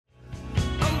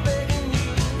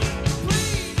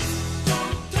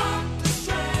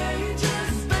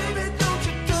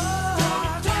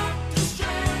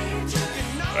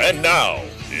Now,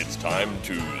 it's time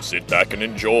to sit back and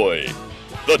enjoy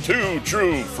the Two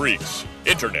True Freaks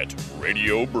Internet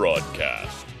Radio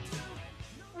Broadcast.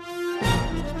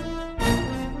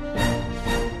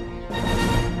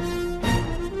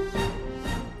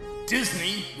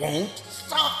 Disney won't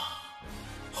stop.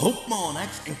 Hope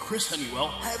Molinax and Chris Honeywell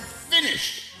have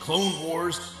finished Clone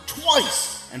Wars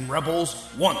twice and Rebels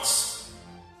once.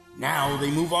 Now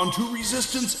they move on to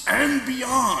Resistance and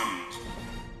beyond.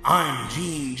 I'm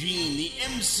Gene, the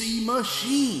MC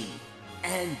Machine,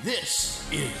 and this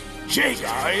is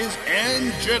J-Guys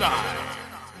and Jedi.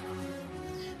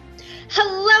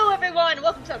 Hello everyone,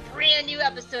 welcome to a brand new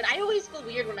episode. I always feel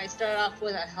weird when I start off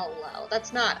with a hello.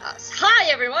 That's not us. Hi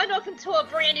everyone, welcome to a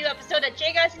brand new episode of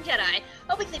J-Guys and Jedi,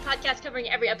 a weekly podcast covering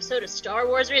every episode of Star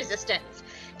Wars Resistance.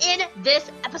 In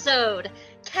this episode,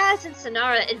 Kaz and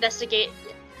Synara investigate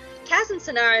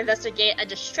a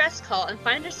distress call and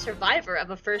find a survivor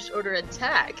of a First Order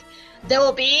attack. There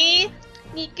will be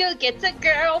Nico gets a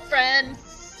girlfriend,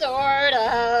 sort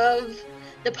of.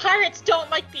 The pirates don't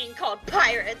like being called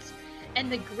pirates. And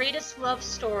the greatest love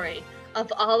story of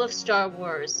all of Star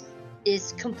Wars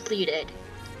is completed.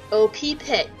 O.P.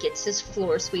 Pitt gets his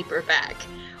floor sweeper back.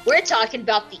 We're talking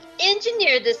about the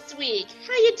engineer this week.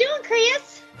 How you doing,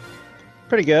 Chris?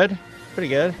 Pretty good.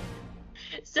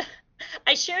 So,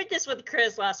 I shared this with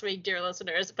Chris last week, dear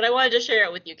listeners, but I wanted to share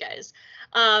it with you guys.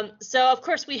 So, of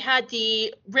course, we had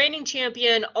the reigning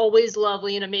champion, always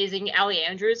lovely and amazing Allie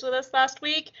Andrews with us last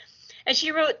week. And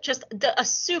she wrote just a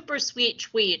super sweet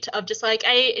tweet of just like,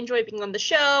 I enjoy being on the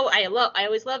show. I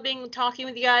always love talking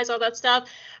with you guys, all that stuff.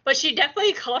 But she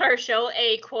definitely called our show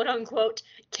a quote unquote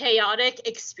chaotic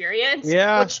experience.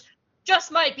 Yeah. Which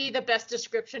just might be the best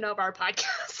description of our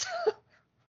podcast.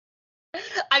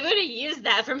 I'm going to use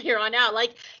that from here on out.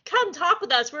 Like, come talk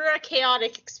with us. We're a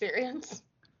chaotic experience.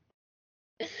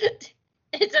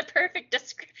 It's a perfect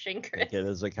description, Chris. Take it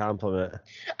as a compliment.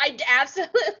 I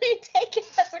absolutely take it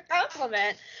as a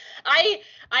compliment. I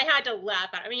had to laugh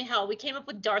at it. I mean, hell, we came up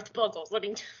with Darth Buggles. I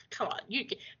mean, come on. You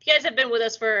guys have been with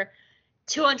us for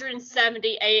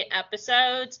 278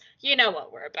 episodes. You know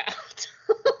what we're about.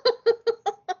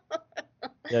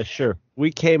 Yeah, sure.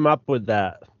 We came up with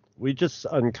that. We just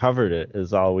uncovered it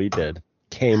is all we did.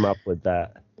 Came up with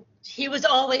that. He was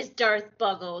always Darth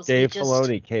Buggles. Dave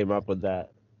Filoni came up with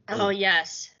that. Oh,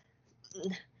 yes.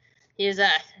 He's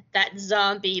that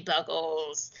zombie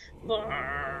Buggles.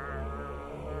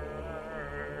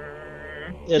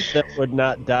 It that would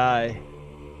not die.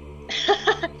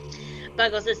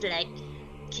 Buggles is like,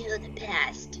 kill the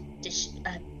past. Just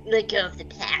let go of the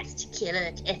past. Kill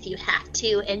it if you have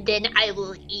to, and then I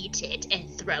will eat it and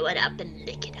throw it up and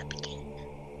lick it up again.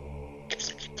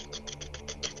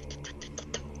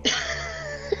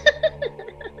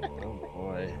 Oh,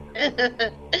 boy.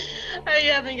 Are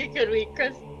you having a good week,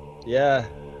 Chris? Yeah,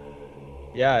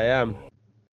 I am.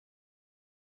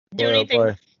 Do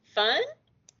anything fun?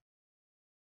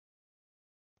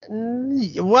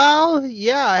 Well,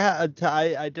 yeah,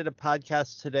 I did a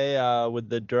podcast today with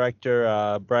the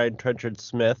director Brian Trenchard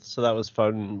Smith, so that was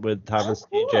fun with Thomas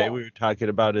DJ. We were talking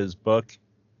about his book.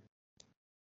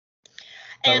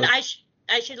 And I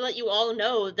should let you all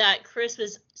know that Chris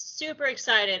was super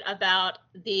excited about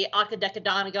the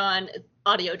Akadekadanagon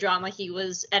audio drama he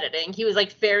was editing. He was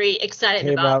like very excited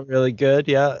Came out really good,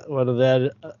 yeah. One of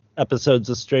the episodes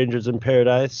of Strangers in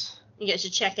Paradise. You guys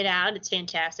should check it out. It's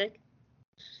fantastic.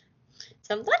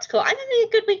 So that's cool. I'm having a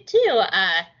good week too.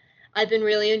 I've been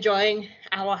really enjoying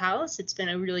Owl House. It's been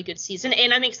a really good season,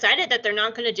 and I'm excited that they're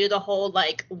not going to do the whole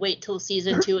like wait till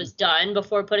season 2 is done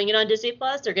before putting it on Disney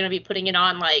Plus. They're going to be putting it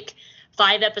on like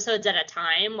 5 episodes at a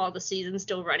time while the season's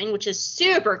still running, which is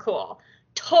super cool.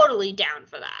 Totally down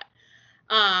for that.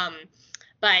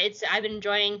 But I've been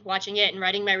enjoying watching it and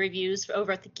writing my reviews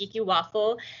over at the Geeky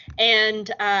Waffle, and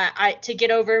to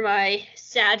get over my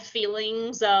sad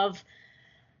feelings of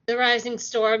The Rising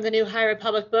Storm, the new High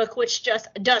Republic book, which just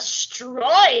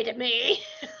destroyed me.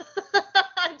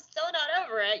 I'm still not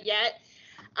over it yet.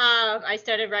 I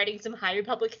started writing some High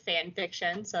Republic fan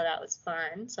fiction, so that was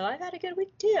fun. So I've had a good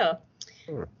week too.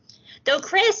 Though,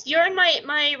 Chris, you're in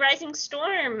my Rising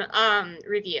Storm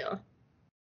review.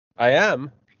 I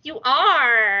am. You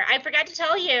are. I forgot to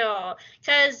tell you,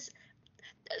 because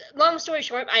long story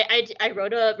short, I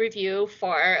wrote a review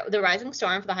for The Rising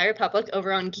Storm for the High Republic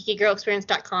over on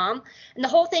geekygirlexperience.com, and the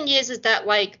whole thing is that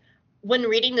like when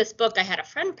reading this book, I had a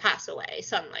friend pass away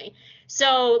suddenly.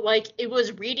 So like it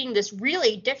was reading this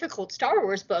really difficult Star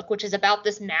Wars book, which is about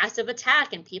this massive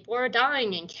attack and people are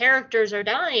dying and characters are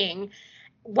dying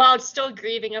while still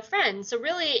grieving a friend. So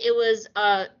really it was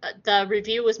the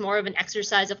review was more of an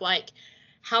exercise of like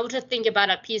how to think about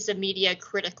a piece of media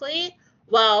critically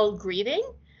while grieving.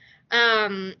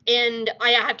 And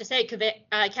I have to say,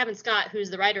 Kevin Scott, who's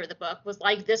the writer of the book, was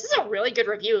like, this is a really good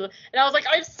review. And I was like,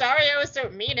 I'm sorry I was so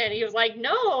mean. And he was like,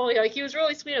 no, like, he was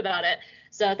really sweet about it.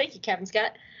 So thank you, Kevin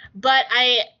Scott. But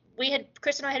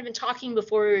Chris and I had been talking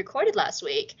before we recorded last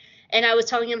week. And I was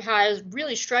telling him how I was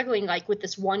really struggling, like, with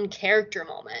this one character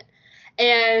moment.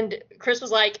 And Chris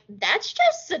was like, that's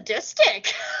just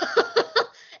sadistic.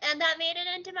 And that made it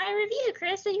into my review,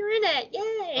 Chris, so you were in it.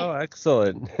 Yay. Oh,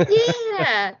 excellent.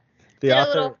 Yeah.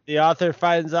 The author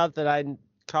finds out that I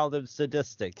called him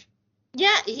sadistic.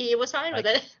 Yeah, he was fine with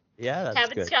it. Yeah, that's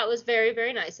Kevin good. Scott was very,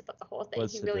 very nice about the whole thing.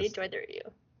 Was He really sadistic. enjoyed the review.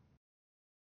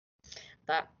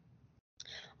 But,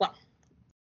 well,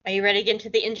 are you ready to get into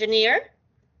the engineer?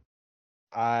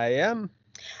 I am.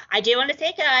 I do want to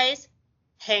say, guys,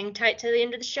 hang tight to the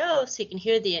end of the show so you can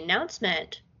hear the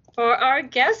announcement for our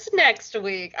guest next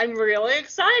week. I'm really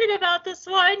excited about this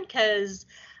one because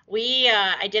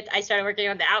I started working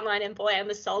on the outline, and boy, I'm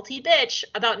a salty bitch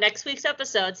about next week's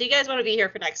episode. So you guys want to be here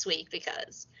for next week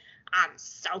because I'm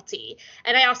salty.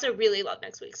 And I also really love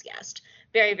next week's guest.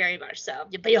 Very, very much so.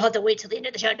 But you'll have to wait till the end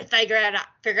of the show to figure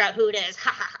out who it is.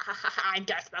 Ha ha ha ha ha. I'm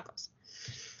Darth Buckles.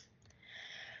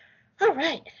 All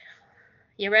right.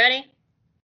 You ready?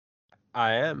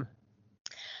 I am.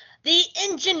 The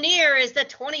Engineer is the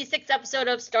 26th episode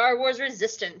of Star Wars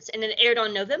Resistance, and it aired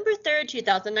on November 3rd,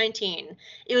 2019.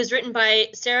 It was written by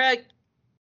Sarah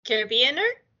Carabiner?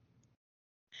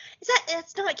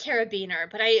 It's not Carabiner,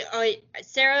 but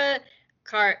Sarah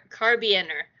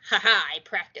Carabiner. Haha, I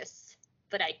practice,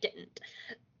 but I didn't.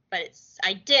 But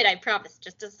I promise,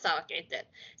 just as soft I did.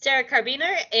 Sarah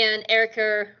Carabiner and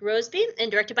Erica Roseby, and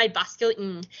directed by Bosco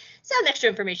Ng. Some extra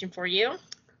information for you.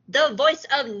 The voice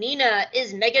of Nina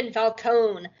is Megan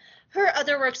Falcone. Her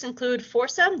other works include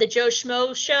Foursome, The Joe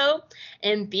Schmo Show,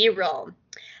 and B-Roll.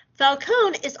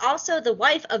 Falcone is also the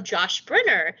wife of Josh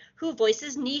Brenner, who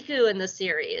voices Niku in the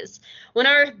series. When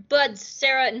our buds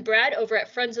Sarah and Brad over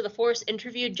at Friends of the Force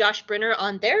interviewed Josh Brenner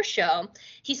on their show,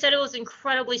 he said it was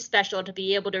incredibly special to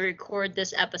be able to record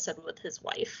this episode with his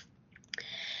wife.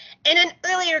 In an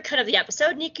earlier cut of the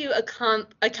episode, Niku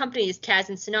accompanies Kaz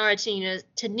and Sonara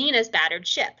to Nina's battered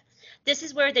ship. This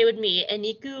is where they would meet, and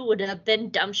Niku would have been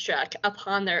dumbstruck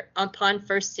upon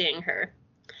first seeing her.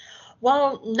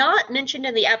 While not mentioned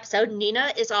in the episode,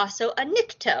 Nina is also a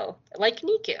Nikto, like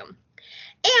Niku.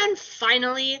 And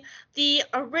finally, the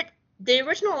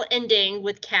original ending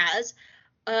with Kaz.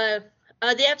 The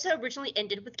episode originally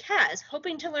ended with Kaz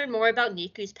hoping to learn more about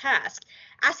Niku's past,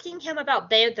 asking him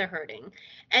about bantha herding,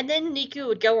 and then Niku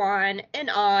would go on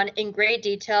in great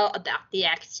detail about the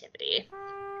activity.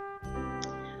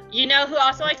 You know who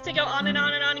also likes to go on and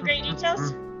on and on in great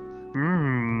details?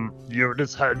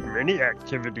 Yoda's had many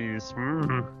activities.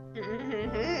 You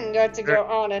have to go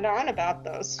on and on about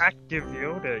those. Active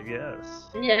Yoda, yes.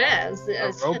 Yes.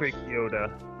 Aerobic Yoda.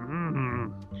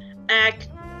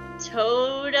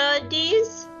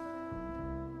 Actodades?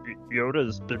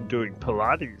 Yoda's been doing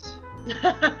Pilates.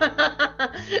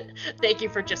 Thank you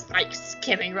for just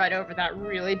skimming right over that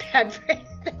really bad phrase.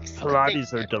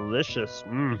 Pilates are delicious.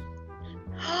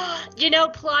 You know,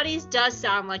 Pilates does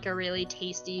sound like a really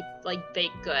tasty,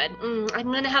 baked good.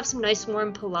 I'm gonna have some nice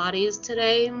warm Pilates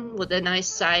today with a nice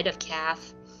side of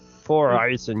calf. 4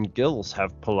 Eyes and Gills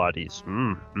have Pilates.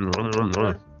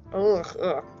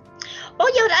 Ugh.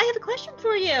 Oh, Yoda, I have a question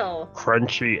for you.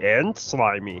 Crunchy and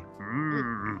slimy.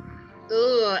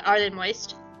 Ooh, are they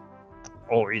moist?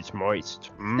 Always moist.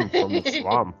 From the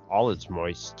slum. All is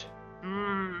moist.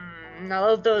 I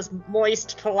love those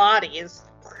moist Pilates.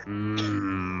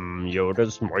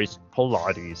 Yoda's moist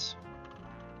Pilates.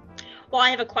 Well, I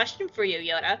have a question for you,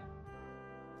 Yoda.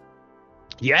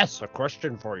 Yes, a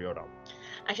question for Yoda.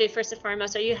 Actually, first and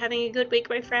foremost, are you having a good week,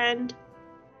 my friend?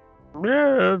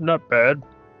 Yeah, not bad.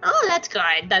 Oh, that's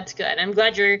good. That's good. I'm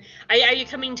glad you're. Are you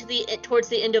coming towards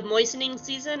the end of moistening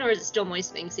season, or is it still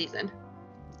moistening season?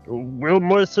 We'll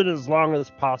moisten as long as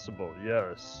possible.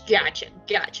 Yes. Gotcha.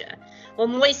 Well,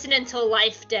 moisten until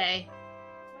Life Day.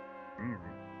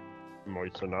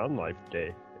 Moisten on Life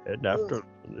Day, and after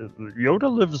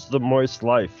Yoda lives the moist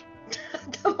life.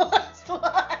 The moist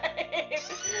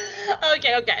life.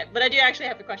 Okay. But I do actually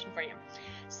have a question for you.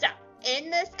 So, in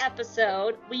this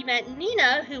episode, we met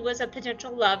Nina, who was a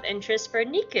potential love interest for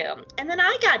Niku. And then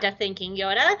I got to thinking,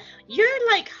 Yoda, you're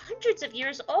hundreds of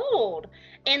years old.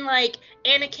 And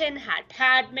Anakin had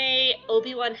Padme,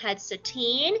 Obi-Wan had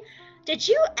Satine. Did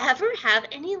you ever have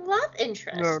any love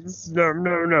interests? No.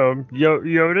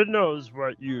 Yoda knows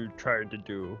what you're trying to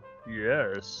do.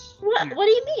 Yes. What do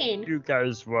you mean? You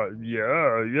guys want,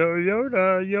 Yoda,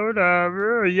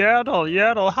 Yaddle,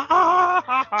 Yaddle, ha ha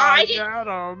ha ha, I didn't-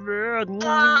 Yaddle, man,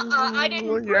 I didn't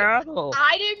bring- Yaddle.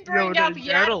 I didn't bring Yoda up and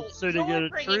Yaddle. Yaddle sitting in You're a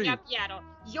bringing tree. up Yaddle.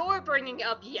 You're bringing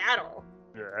up Yaddle.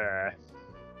 Yeah.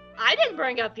 I didn't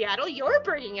bring up Yaddle. You're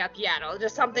bringing up Yaddle.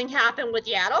 Does something happen with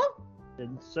Yaddle?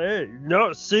 Didn't say.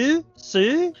 No, see? So,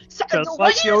 Just what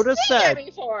like are you Yoda saying said. at me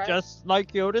for? Just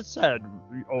like Yoda said,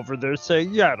 over there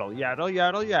saying Yaddle, Yaddle,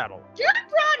 Yaddle, Yaddle. You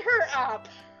brought her up.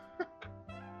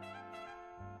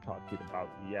 Talking about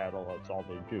Yaddle, that's all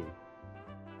they do.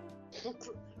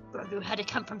 Grogu had to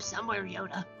come from somewhere,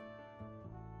 Yoda.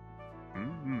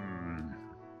 Mm.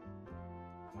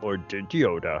 Or did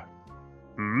Yoda?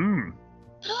 Mm.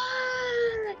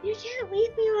 You can't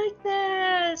leave me like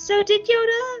that. So did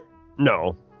Yoda?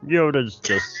 No, Yoda's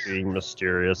just being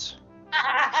mysterious.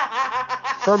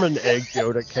 From an egg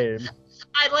Yoda came.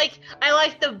 I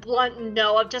like the blunt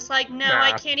no of just like, no,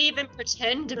 I Nah. can't even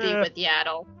pretend to be with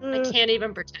Yaddle. I can't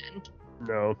even pretend.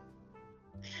 No.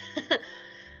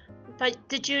 But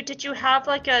did you have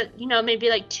like a, maybe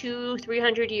like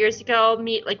 200-300 years ago,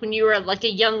 meet like when you were like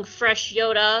a young fresh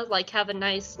Yoda, like have a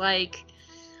nice lady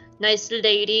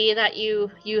that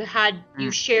you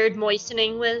shared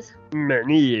moistening with?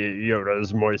 Many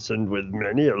Yodas moistened with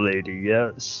many a lady,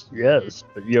 yes.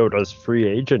 But Yoda's free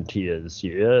agent he is,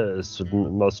 yes.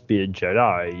 Must be a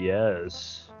Jedi,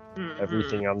 yes. Mhm.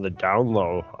 Everything on the down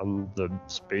low, on the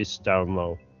space down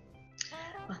low.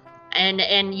 And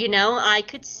I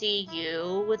could see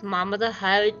you with Mama the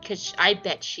Hutt, because I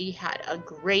bet she had a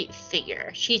great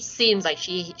figure. She seems like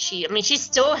she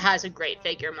still has a great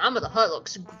figure. Mama the Hutt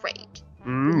looks great.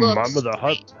 Looks Mama the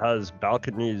Hutt great. has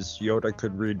balconies Yoda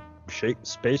could read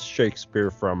space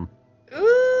Shakespeare from.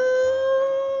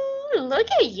 Ooh, look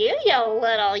at you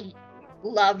little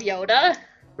love Yoda.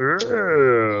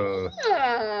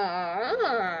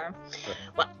 Ah.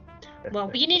 Well,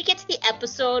 we need to get to the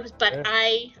episode, but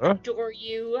I Huh? adore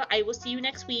you. I will see you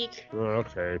next week.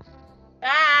 Okay.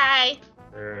 Bye.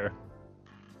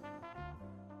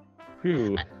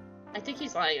 Phew. I think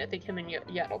he's lying. I think him and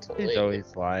Yaddle totally. He's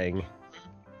always lying.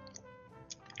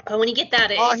 But when you get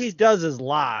that, All he does is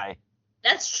lie.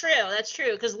 That's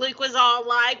true. Because Luke was all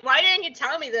like, "Why didn't you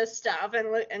tell me this stuff?" And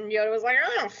Yoda was like,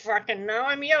 "I don't fucking know.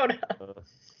 I'm Yoda."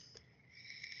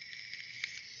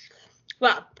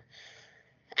 Well,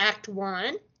 Act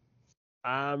 1.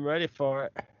 I'm ready for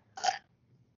it.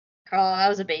 Oh, that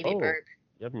was a baby Oh. burp.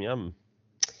 Yum yum.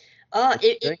 Oh,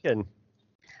 Drinking.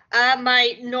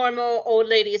 my normal old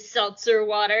lady seltzer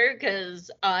water, because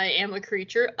I am a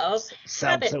creature of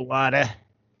habit. Seltzer water.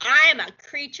 I am a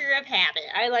creature of habit.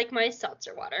 I like my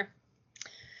seltzer water.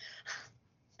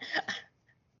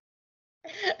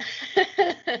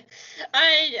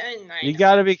 You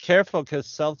gotta be careful because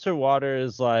seltzer water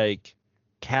is like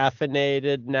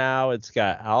caffeinated now. It's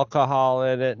got alcohol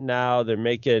in it now. They're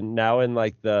making now in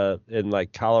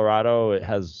Colorado, it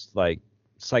has like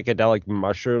psychedelic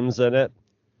mushrooms in it.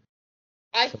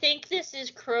 I think this is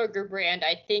Kroger brand.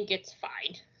 I think it's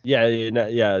fine.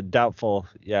 Yeah, doubtful.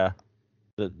 Yeah,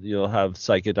 that you'll have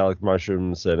psychedelic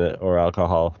mushrooms in it or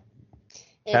alcohol.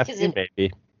 Yeah, 'cause Caffeine,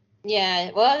 maybe.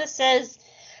 yeah, well, it says.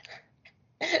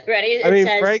 Ready? It I mean,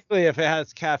 says, frankly, if it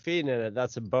has caffeine in it,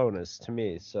 that's a bonus to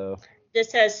me. So. This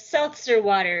says seltzer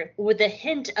water with a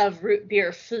hint of root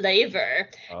beer flavor,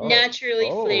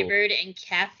 naturally flavored and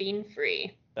caffeine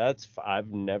free. I've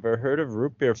never heard of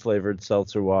root beer flavored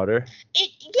seltzer water.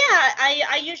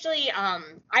 I usually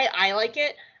I like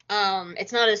it.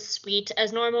 It's not as sweet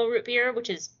as normal root beer,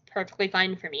 which is perfectly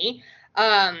fine for me.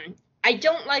 I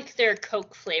don't like their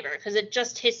Coke flavor because it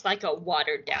just tastes like a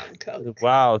watered down Coke.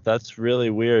 Wow, that's really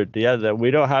weird. Yeah, that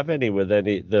we don't have any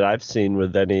that I've seen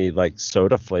with any like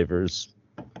soda flavors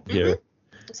here.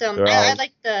 So They're I all-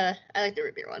 like the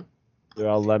root beer one. They're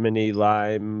all lemony,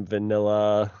 lime,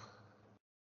 vanilla,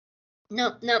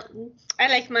 No, I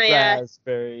like my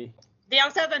raspberry. They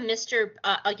also have a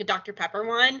like a Dr. Pepper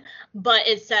one, but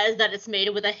it says that it's made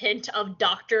with a hint of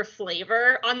Dr.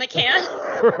 flavor on the can.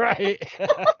 Right.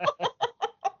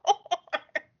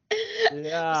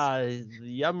 Yeah,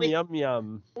 yum yum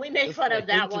yum. We make fun of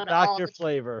that one. Dr.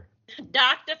 Flavor.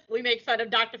 We make fun of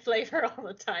Dr. Flavor all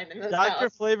the time in this Dr.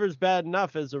 house. Flavor's bad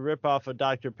enough as a ripoff of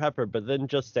Dr. Pepper, but then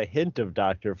just a hint of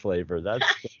Dr. Flavor. That's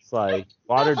just like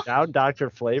watered down Dr.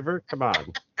 Flavor. Come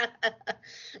on.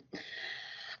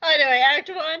 Anyway, Act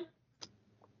 1.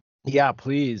 Yeah,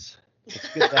 please.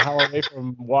 Let's get the hell away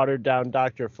from watered down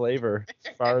Dr. Flavor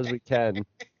as far as we can.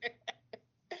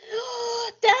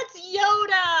 That's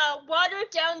Yoda! Watered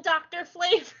down Dr.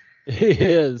 Flavor. He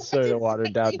is sort of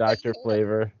watered down Dr.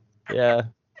 Flavor. Yeah.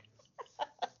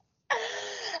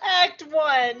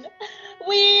 1,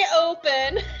 we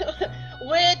open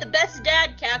with the best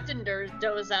dad, Captain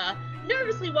Doza,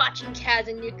 nervously watching Kaz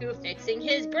and Niku fixing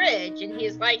his bridge. And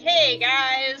he's like, hey,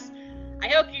 guys, I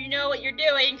hope you know what you're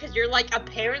doing, because you're, like,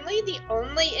 apparently the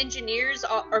only engineers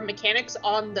or mechanics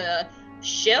on the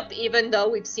ship, even though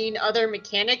we've seen other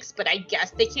mechanics, but I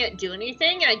guess they can't do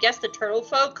anything, and I guess the turtle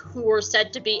folk who were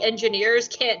said to be engineers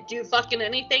can't do fucking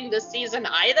anything this season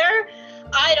either.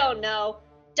 I don't know.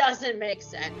 Doesn't make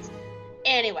sense.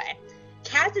 Anyway,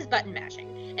 Kaz is button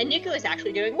mashing, and Niku is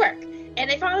actually doing work, and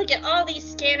they finally get all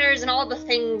these scanners and all the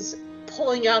things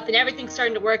pulling up, and everything's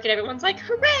starting to work, and everyone's like,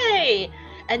 hooray!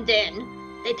 And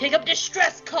then they pick up a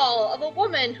distress call of a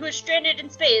woman who is stranded in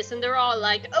space, and they're all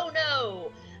like, oh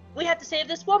no! We have to save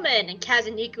this woman. And Kaz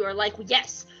and Niku are like,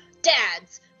 yes,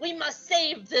 dads, we must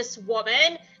save this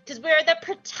woman because we're the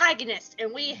protagonist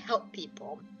and we help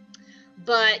people.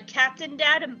 But Captain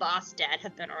Dad and Boss Dad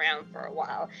have been around for a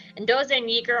while. And Doza and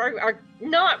Yeager are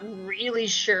not really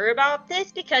sure about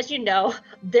this because, you know,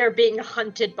 they're being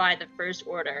hunted by the First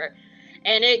Order.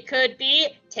 And it could be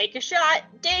take a shot,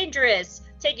 dangerous.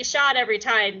 Take a shot every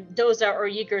time Doza or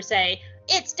Yeager say,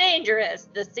 it's dangerous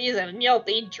this season. You'll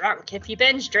be drunk if you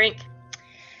binge drink.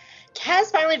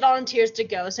 Kaz finally volunteers to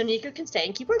go so Niku can stay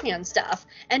and keep working on stuff.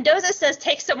 And Doza says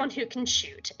take someone who can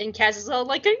shoot. And Kaz is all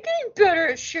like, I'm getting better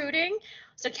at shooting.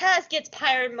 So Kaz gets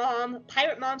Pirate Mom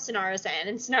Sonara-san.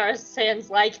 And Sonara-san's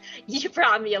like, you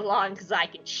brought me along because I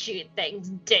can shoot things,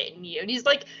 didn't you? And he's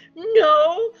like,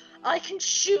 no, I can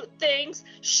shoot things.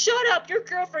 Shut up, your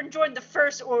girlfriend joined the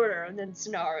First Order. And then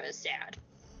Sonara is sad.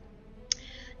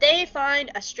 They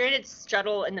find a stranded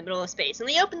shuttle in the middle of space, and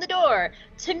they open the door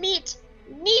to meet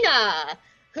Nina,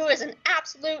 who is an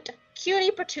absolute cutie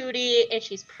patootie, and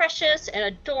she's precious and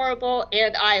adorable,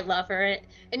 and I love her.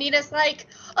 And Nina's like,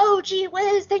 oh, gee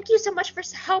whiz, thank you so much for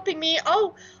helping me.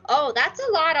 Oh, that's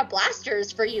a lot of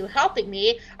blasters for you helping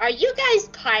me. Are you guys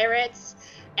pirates?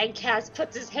 And Kaz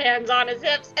puts his hands on his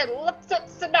hips and looks at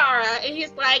Sonara, and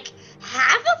he's like,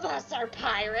 half of us are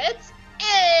pirates.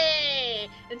 Hey!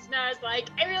 And Sonara's like,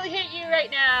 I really hate you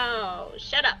right now.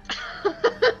 Shut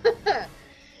up.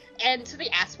 And so they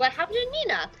ask what happened to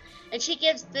Nina. And she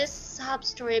gives this sob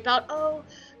story about,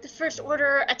 the First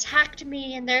Order attacked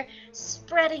me and they're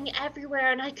spreading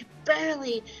everywhere and I could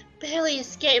barely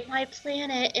escape my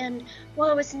planet and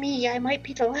woe is me, I might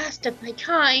be the last of my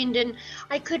kind and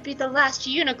I could be the last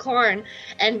unicorn.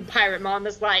 And Pirate Mom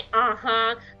is like,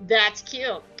 that's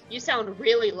cute. You sound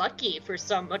really lucky for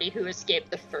somebody who escaped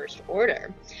the First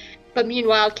Order. But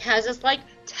meanwhile, Kaz is like,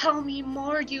 tell me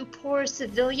more, you poor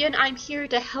civilian. I'm here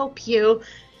to help you.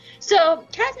 So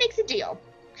Kaz makes a deal.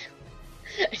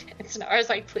 And Sonara's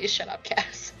like, please shut up,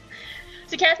 Kaz.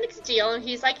 So Kaz makes a deal, and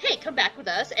he's like, hey, come back with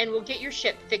us, and we'll get your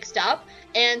ship fixed up.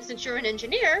 And since you're an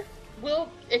engineer,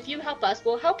 if you help us,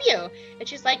 we'll help you. And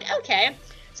she's like, okay.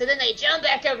 So then they jump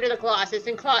back over to the Colossus,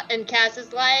 and Kaz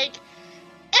is like,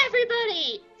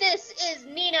 everybody, this is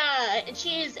Nina, and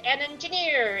she's an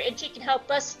engineer, and she can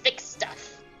help us fix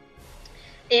stuff.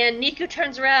 And Niku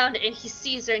turns around, and he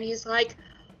sees her, and he's like,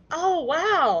 oh,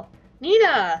 wow,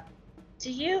 Nina,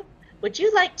 would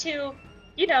you like to,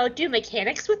 do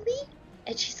mechanics with me?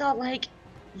 And she's all like,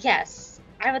 yes,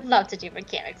 I would love to do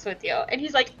mechanics with you. And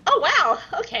he's like, oh, wow,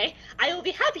 okay, I will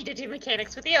be happy to do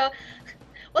mechanics with you.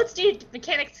 Let's do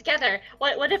mechanics together.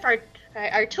 What if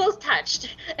our tools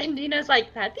touched? And Nina's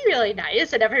like, that'd be really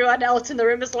nice. And everyone else in the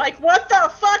room is like, what the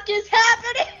fuck is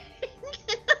happening?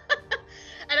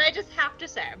 And I just have to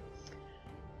say,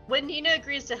 when Nina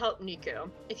agrees to help Niku,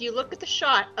 if you look at the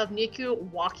shot of Niku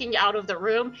walking out of the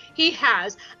room, he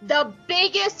has the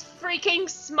biggest freaking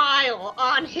smile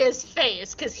on his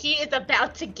face because he is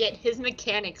about to get his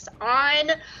mechanics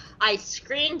on. I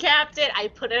screen capped it. I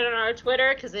put it on our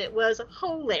Twitter because it was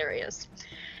hilarious.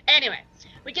 Anyway,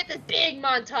 we get this big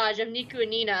montage of Niku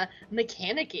and Nina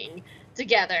mechanicking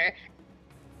together.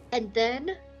 And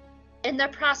then, in the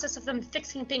process of them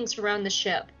fixing things around the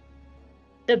ship,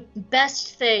 the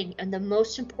best thing and the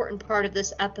most important part of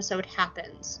this episode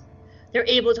happens. They're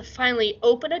able to finally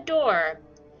open a door,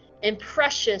 and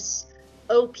precious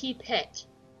OP Pit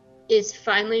is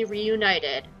finally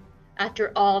reunited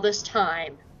after all this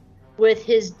time with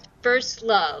his first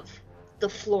love, the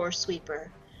floor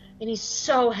sweeper. And he's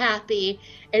so happy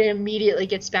and immediately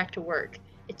gets back to work.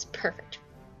 It's perfect.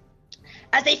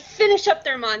 As they finish up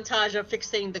their montage of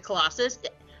fixing the Colossus,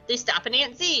 they stop in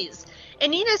Aunt Z's.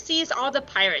 And Nina sees all the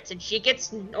pirates and she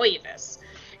gets nervous,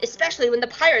 especially when the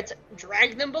pirates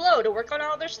drag them below to work on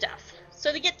all their stuff.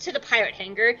 So they get to the pirate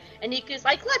hangar and Niku's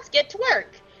like, let's get to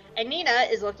work. And Nina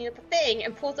is looking at the thing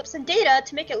and pulls up some data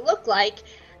to make it look like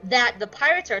that the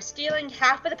pirates are stealing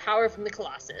half of the power from the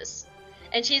Colossus.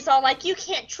 And she's all like, you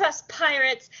can't trust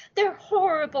pirates. They're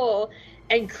horrible.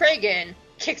 And Kragan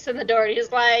kicks in the door and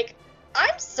he's like,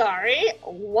 I'm sorry.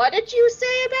 What did you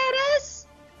say about us?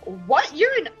 What?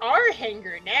 You're in our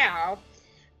hangar now.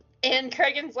 And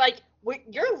Kragan's like,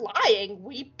 you're lying.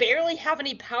 We barely have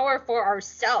any power for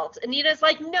ourselves. And Nina's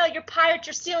like, no, you're pirates.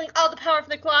 You're stealing all the power from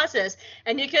the Colossus.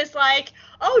 And Nika's like,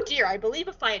 oh dear, I believe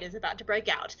a fight is about to break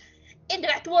out. Into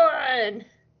Act 1.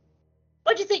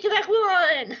 What'd you think of Act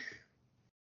 1?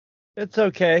 It's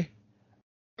okay.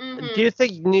 Mm-hmm. Do you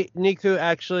think Niku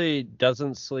actually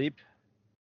doesn't sleep?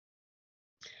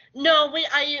 No,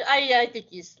 I think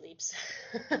he sleeps.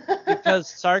 Because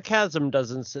sarcasm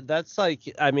doesn't. That's like,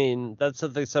 I mean, that's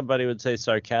something somebody would say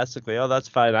sarcastically. Oh, that's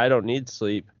fine. I don't need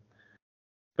sleep.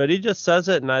 But he just says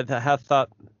it, and I have thought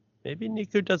maybe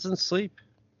Niku doesn't sleep.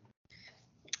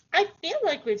 I feel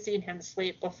like we've seen him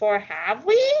sleep before, have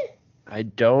we? I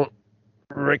don't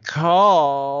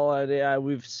recall.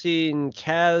 We've seen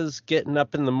Kaz getting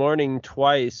up in the morning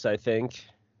twice, I think.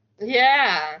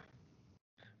 Yeah.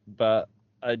 But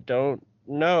I don't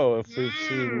know if we've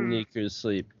seen Niku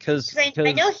sleep. Cause I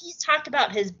know he's talked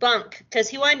about his bunk, because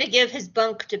he wanted to give his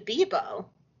bunk to Bebo.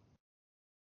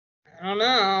 I don't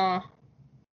know.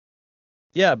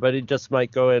 Yeah, but he just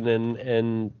might go in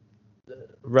and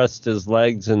rest his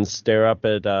legs and stare up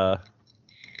at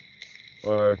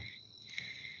or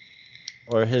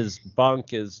his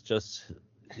bunk is just,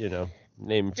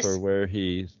 named for where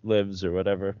he lives or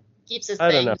whatever. Keeps his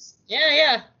I things. don't know.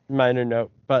 Yeah. Minor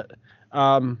note, but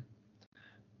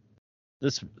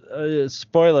this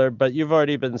spoiler, but you've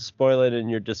already been spoiling in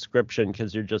your description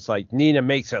because you're just like, Nina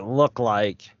makes it look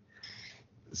like.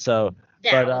 So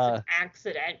that was an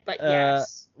accident, but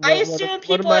yes. I assume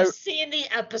people have seen the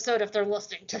episode if they're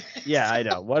listening to this. Yeah, I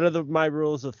know. One of my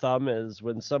rules of thumb is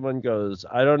when someone goes,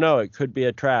 I don't know, it could be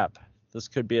a trap. This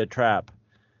could be a trap.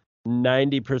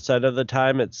 90% of the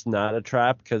time it's not a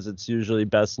trap because it's usually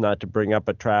best not to bring up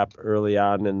a trap early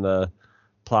on in the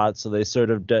plot. So they sort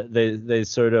of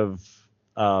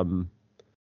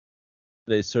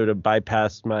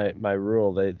bypassed my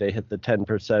rule. They hit the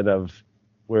 10% of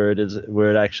where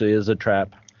it actually is a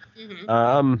trap.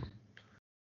 Mm-hmm.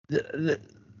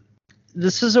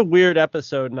 This is a weird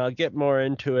episode, and I'll get more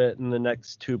into it in the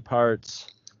next two parts.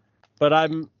 But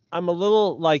I'm a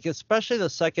little like, especially the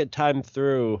second time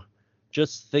through,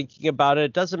 just thinking about it,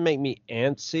 it doesn't make me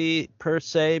antsy per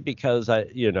se because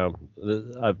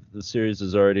the series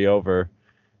is already over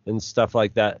and stuff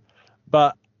like that.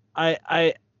 But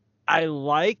I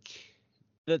like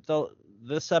that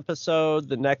this episode,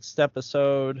 the next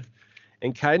episode,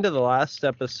 and kind of the last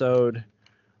episode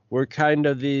were kind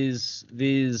of these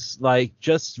like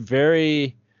just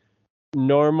very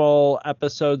normal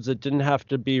episodes that didn't have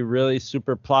to be really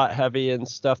super plot heavy and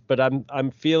stuff. But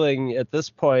I'm feeling at this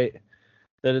point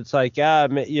that it's like,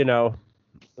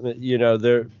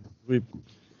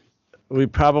 we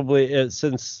probably,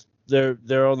 since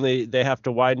they have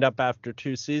to wind up after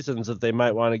 2 seasons, that they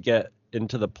might want to get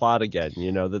into the plot again,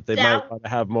 that they might want to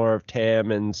have more of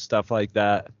Tam and stuff like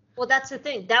that. Well, that's the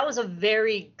thing. That was a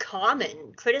very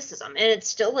common criticism, and it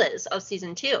still is, of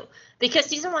season 2, because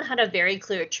season 1 had a very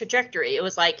clear trajectory. It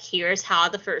was like, here's how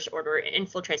the First Order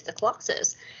infiltrates the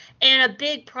Colossus. And a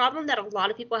big problem that a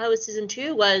lot of people had with season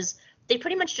 2 was they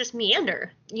pretty much just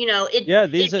meander.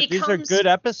 These are good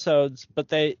episodes, but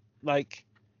they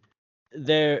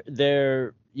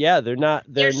they're not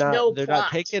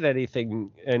taking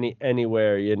anything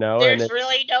anywhere, There's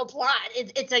really no plot.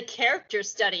 It's a character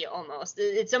study almost.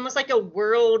 It's almost like a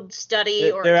world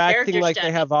study or they're character acting like study.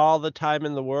 They have all the time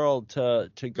in the world to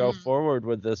go forward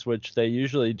with this, which they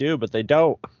usually do, but they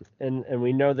don't. And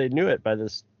we know they knew it by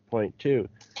this point too.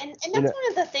 And that's one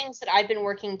of the things that I've been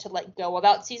working to let go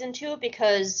about season 2,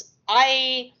 because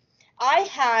I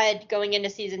had going into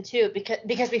season 2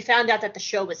 because we found out that the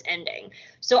show was ending.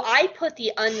 So I put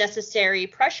the unnecessary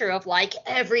pressure of like,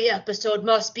 every episode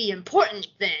must be important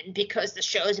then because the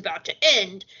show is about to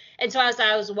end. And so as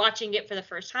I was watching it for the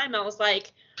first time, I was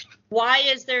like, why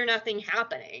is there nothing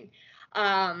happening?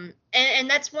 And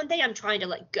that's one thing I'm trying to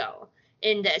let go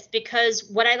in this, because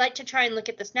what I like to try and look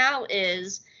at this now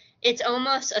is it's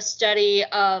almost a study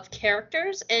of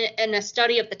characters and a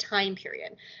study of the time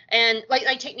period. And like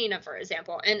take Nina, for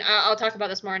example, and I'll talk about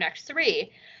this more in Act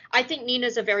 3. I think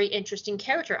Nina's a very interesting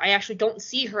character. I actually don't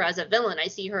see her as a villain. I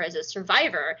see her as a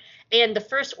survivor. And the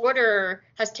First Order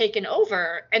has taken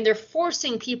over, and they're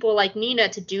forcing people like Nina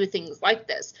to do things like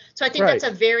this. So I think that's a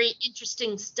very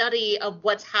interesting study of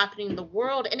what's happening in the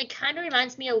world. And it kind of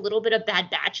reminds me a little bit of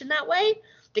Bad Batch in that way,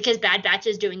 because Bad Batch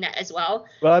is doing that as well.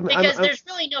 There's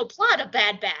really no plot of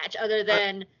Bad Batch other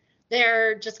than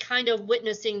they're just kind of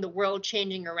witnessing the world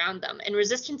changing around them. And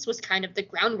Resistance was kind of the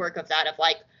groundwork of that, of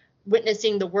like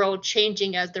witnessing the world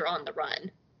changing as they're on the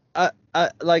run. I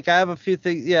have a few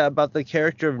things, about the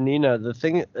character of Nina. The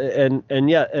thing,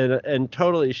 and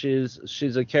totally,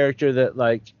 she's a character that,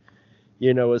 like,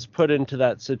 was put into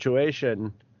that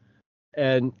situation,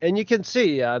 and you can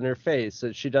see on her face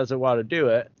that she doesn't want to do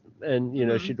it,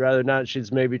 and she'd rather not.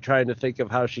 She's maybe trying to think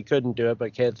of how she couldn't do it,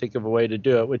 but can't think of a way to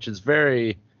do it, which is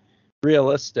very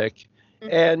realistic,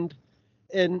 and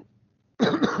in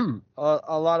a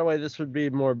lot of ways, this would be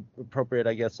more appropriate,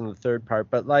 I guess, in the third part,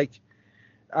 but like.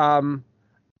 Like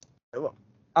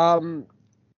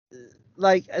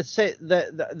I say,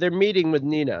 they're meeting with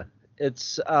Nina.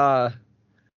 It's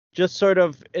just sort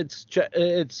of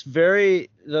it's very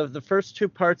the first two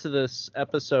parts of this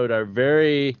episode are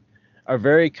very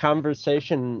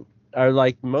conversation, are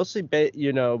like mostly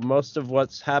most of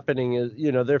what's happening is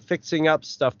they're fixing up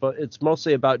stuff, but it's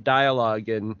mostly about dialogue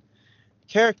and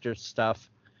character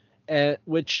stuff, and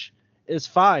which is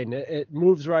fine. It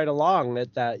moves right along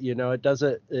at that, it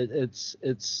doesn't,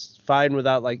 it's fine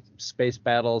without like space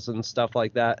battles and stuff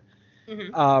like that.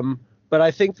 But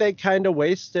I think they kind of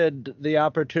wasted the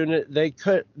opportunity.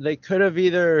 They could have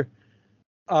either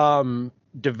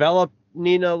developed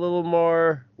Nina a little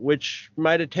more, which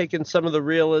might have taken some of the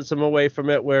realism away from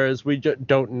it, whereas we just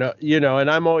don't know, and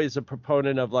I'm always a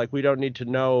proponent of like, we don't need to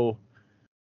know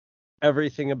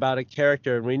everything about a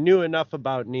character, and we knew enough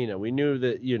about Nina. We knew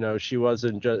that she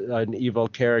wasn't just an evil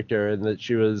character and that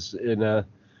she was in a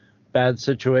bad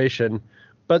situation,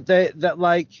 but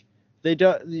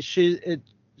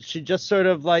she just sort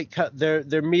of like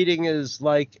their meeting is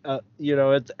like at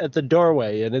the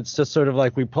doorway, and it's just sort of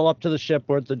like we pull up to the ship,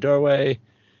 we're at the doorway,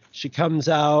 she comes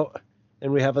out,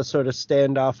 and we have a sort of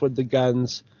standoff with the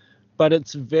guns. But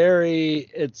it's very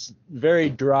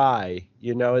dry,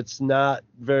 it's not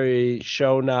very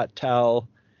show not tell.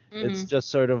 It's just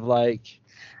sort of like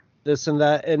this and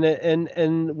that,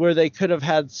 and where they could have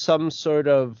had some sort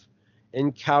of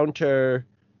encounter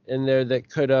in there that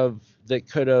could have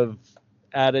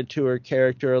added to her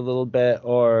character a little bit,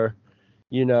 or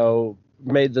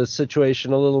made the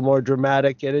situation a little more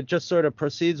dramatic, and it just sort of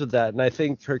proceeds with that. And I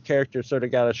think her character sort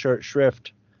of got a short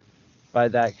shrift by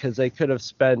that, because they could have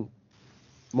spent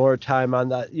more time on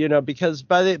that, because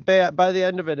by the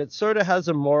end of it, it sort of has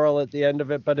a moral at the end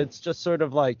of it, but it's just sort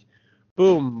of like,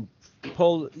 boom,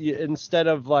 instead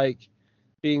of like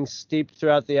being steeped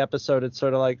throughout the episode, it's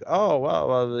sort of like, oh,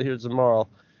 well, here's the moral.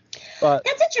 But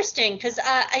that's interesting, because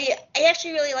I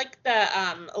actually really like the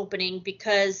opening,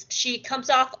 because she comes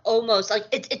off almost like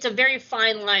it's a very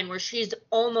fine line where she's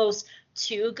almost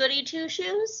too goody two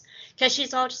shoes, because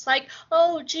she's all just like,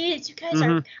 oh geez, you guys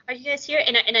are you guys here,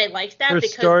 and I like that. Her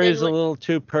because story's a little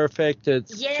too perfect.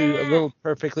 It's too a little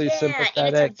perfectly sympathetic.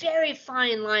 And it's a very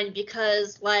fine line,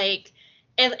 because like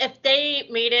if they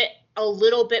made it a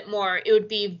little bit more, it would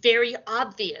be very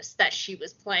obvious that she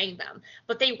was playing them.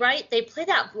 But they play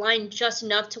that line just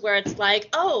enough to where it's like,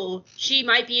 oh, she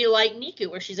might be like Niku,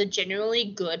 where she's a genuinely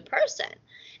good person.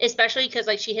 Especially because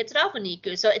like she hits it off with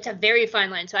Niku, so it's a very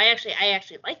fine line. So I actually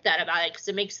like that about it, because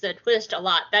it makes the twist a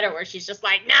lot better, where she's just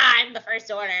like, nah, I'm the First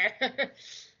Order.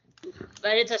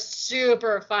 But it's a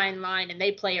super fine line, and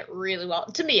they play it really well,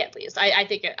 to me at least. I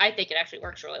think it actually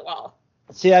works really well.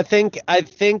 See, I think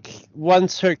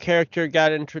once her character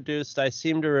got introduced, I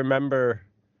seem to remember,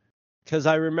 because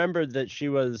I remembered that she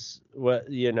was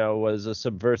was a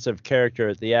subversive character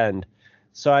at the end.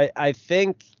 So I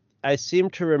think I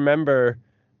seem to remember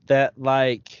that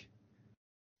like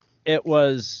it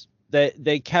was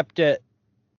they kept it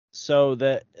so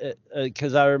that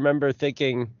because I remember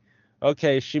thinking,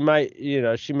 okay, she might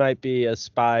be a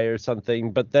spy or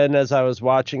something, but then as I was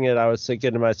watching it, I was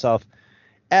thinking to myself,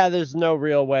 there's no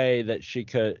real way that she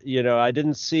could, I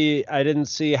didn't see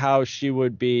how she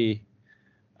would be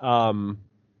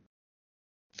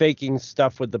faking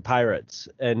stuff with the pirates,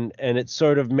 and it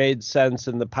sort of made sense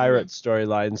in the pirate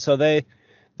storyline. So they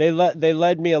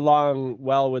led me along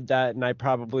well with that, and I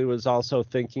probably was also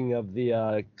thinking of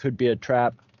the could be a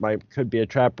trap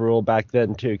rule back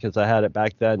then too, because I had it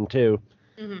back then too.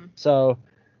 So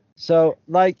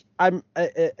like I'm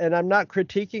not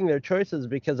critiquing their choices,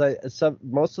 because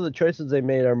most of the choices they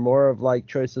made are more of like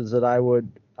choices that I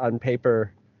would on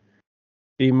paper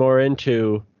be more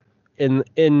into in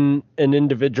an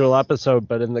individual episode,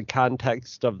 but in the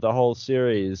context of the whole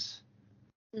series.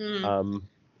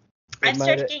 I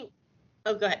started thinking.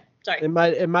 Oh, go ahead. Sorry. It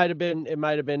might have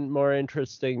been more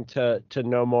interesting to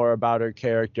know more about her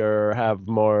character, or have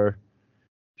more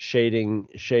shading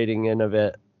in of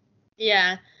it.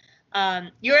 Yeah.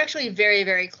 You're actually very,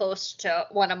 very close to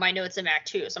one of my notes in Act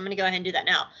 2, so I'm going to go ahead and do that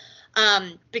now.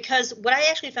 Because what I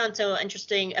actually found so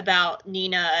interesting about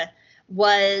Nina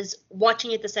was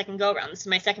watching it the second go around. This is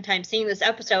my second time seeing this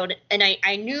episode, and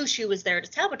I knew she was there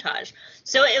to sabotage.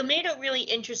 So it made it really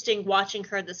interesting watching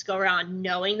her this go around,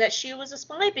 knowing that she was a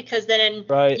spy, because then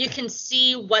you can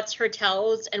see what's her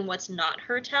tells and what's not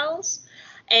her tells.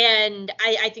 And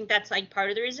I think that's like part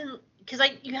of the reason, because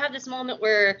like you have this moment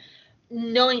where,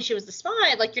 knowing she was the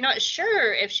spy, like you're not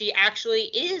sure if she actually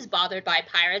is bothered by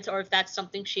pirates or if that's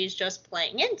something she's just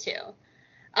playing into.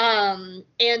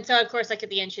 And so of course, like at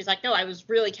the end, she's like, no, I was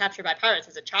really captured by pirates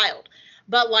as a child.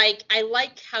 But like, I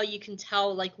like how you can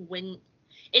tell like when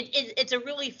it's a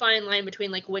really fine line between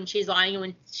like when she's lying and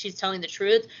when she's telling the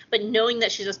truth, but knowing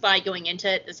that she's a spy going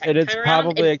into it the second time around. And it's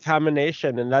probably a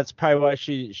combination, and that's probably why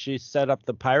she set up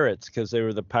the pirates, because they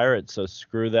were the pirates, so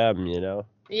screw them, you know?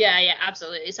 Yeah,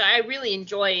 absolutely. So I really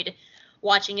enjoyed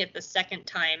watching it the second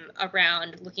time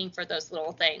around, looking for those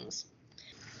little things.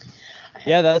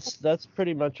 Yeah, that's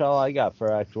pretty much all I got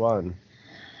for Act 1.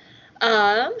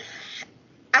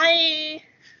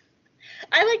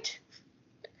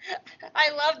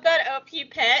 I loved that OP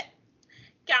Pet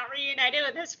got reunited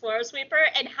with his floor sweeper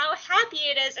and how happy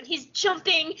it is, and he's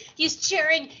jumping, he's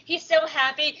cheering, he's so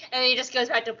happy, and then he just goes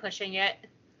back to pushing it.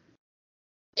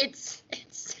 It's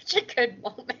such a good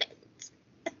moment.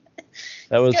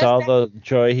 That was all the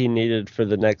joy he needed for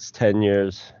the next 10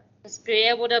 years. Just be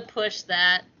able to push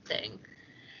that thing.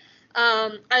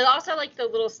 I also like the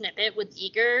little snippet with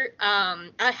Yeager.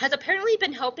 Has apparently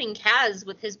been helping Kaz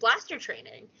with his blaster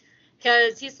training.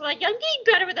 Because he's like, I'm getting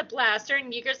better with a blaster.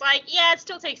 And Yeager's like, yeah, it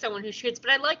still takes someone who shoots.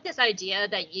 But I like this idea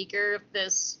that Yeager,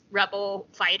 this rebel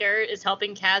fighter, is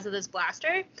helping Kaz with his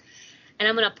blaster. And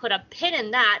I'm going to put a pin in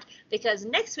that because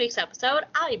next week's episode,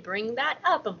 I bring that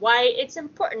up of why it's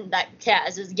important that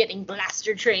Kaz is getting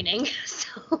blaster training.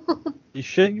 So he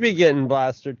should be getting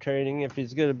blaster training if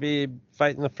he's going to be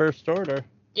fighting the First Order.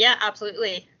 Yeah,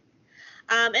 absolutely.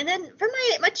 And then for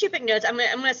my two big notes, I'm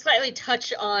going to slightly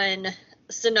touch on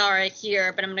Synara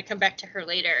here, but I'm going to come back to her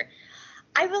later.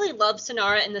 I really love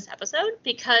Synara in this episode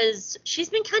because she's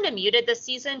been kind of muted this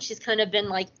season. She's kind of been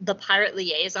like the pirate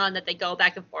liaison that they go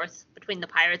back and forth between the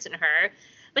pirates and her.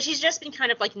 But she's just been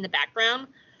kind of like in the background.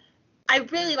 I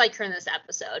really like her in this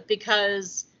episode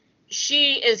because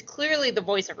she is clearly the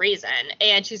voice of reason,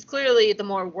 and she's clearly the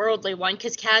more worldly one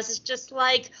because Kaz is just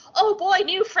like, oh boy,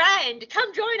 new friend,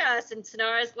 come join us. And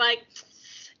Synara's like,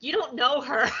 you don't know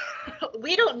her.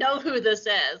 We don't know who this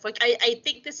is. Like, I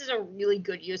think this is a really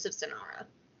good use of Synara.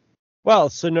 Well,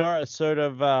 Synara sort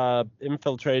of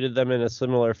infiltrated them in a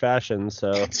similar fashion,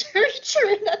 so. That's very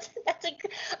true.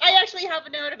 I actually have a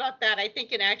note about that. I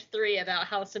think in Act 3 about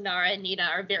how Synara and Nina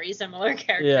are very similar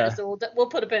characters. Yeah. So we'll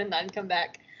put a pin in that and come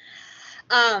back.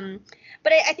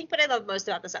 But I think what I love most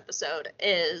about this episode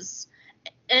is,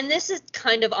 and this is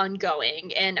kind of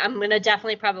ongoing, and I'm going to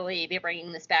definitely probably be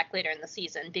bringing this back later in the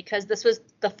season because this was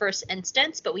the first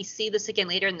instance, but we see this again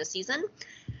later in the season.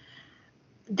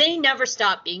 They never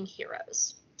stop being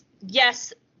heroes.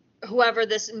 Yes, whoever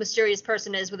this mysterious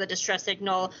person is with a distress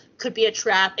signal could be a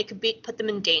trap. It could put them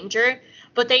in danger,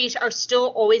 but they are still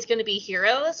always going to be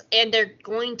heroes, and they're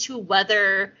going to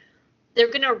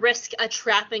risk a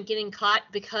trap and getting caught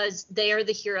because they are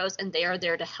the heroes and they are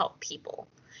there to help people.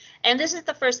 And this is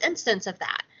the first instance of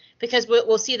that, because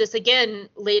we'll see this again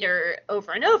later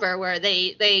over and over where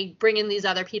they bring in these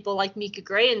other people like Mika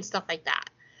Gray and stuff like that.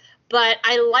 But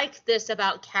I like this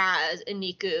about Kaz and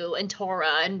Niku and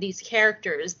Tora and these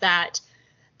characters, that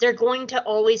they're going to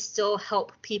always still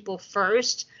help people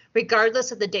first,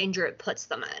 regardless of the danger it puts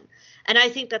them in. And I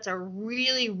think that's a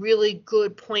really, really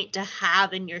good point to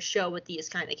have in your show with these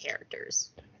kind of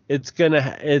characters. It's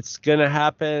gonna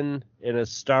happen in a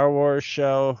Star Wars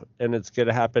show, and it's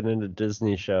gonna happen in a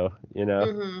Disney show, you know.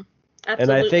 Mm-hmm.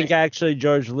 And I think actually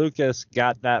George Lucas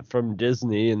got that from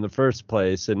Disney in the first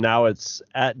place, and now it's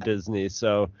at Disney.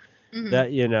 So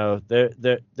that, you know,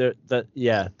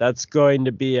 that's going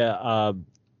to be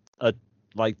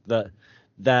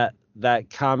that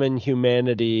common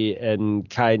humanity and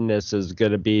kindness is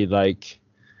going to be like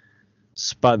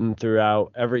spun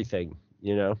throughout everything,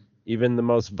 you know, even the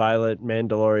most violent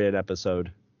Mandalorian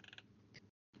episode.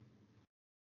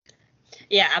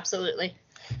 Yeah, absolutely.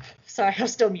 Sorry, I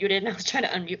was still muted and I was trying to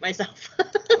unmute myself.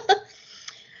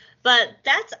 But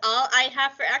that's all I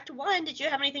have for Act 1. Did you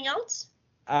have anything else?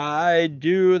 I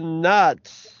do not.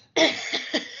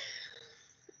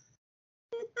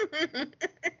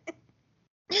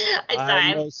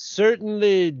 I most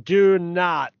certainly do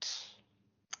not.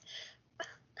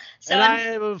 So and I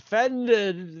am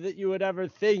offended that you would ever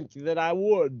think that I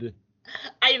would.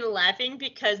 I'm laughing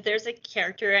because there's a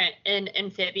character in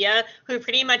Amphibia who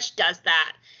pretty much does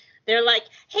that. They're like,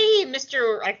 hey,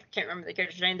 Mr. I can't remember the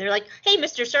character's name. They're like, hey,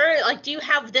 Mr. Sir, like, do you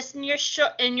have this in your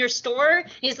store?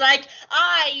 He's like,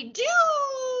 I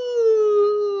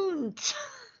don't.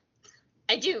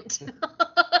 I don't.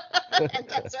 And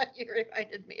that's what you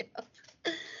reminded me of.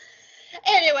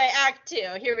 Anyway, Act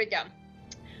 2. Here we go.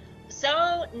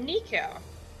 So, Nico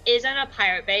is in a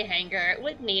Pirate Bay hangar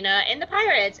with Nina and the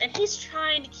pirates, and he's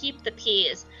trying to keep the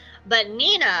peace. But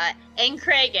Nina and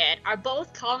Kragan are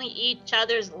both calling each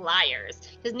other's liars.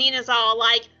 Because Nina's all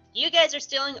like, you guys are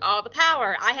stealing all the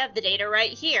power. I have the data right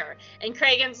here. And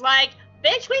Kragan's like,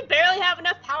 bitch, we barely have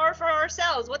enough power for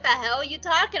ourselves. What the hell are you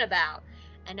talking about?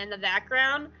 And in the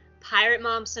background, Pirate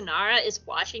Mom Sonara is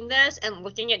watching this and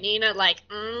looking at Nina like,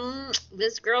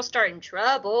 this girl's starting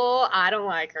trouble. I don't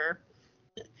like her.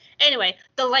 Anyway,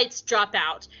 the lights drop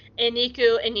out, and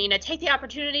Niku and Nina take the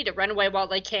opportunity to run away while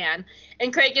they can.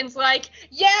 And Kragan's like,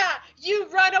 yeah, you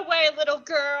run away, little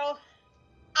girl.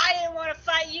 I didn't want to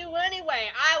fight you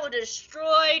anyway. I would have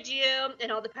destroyed you.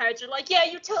 And all the pirates are like, yeah,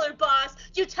 you tell her, boss.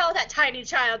 You tell that tiny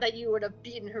child that you would have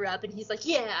beaten her up. And he's like,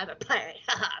 yeah, I'm a pirate.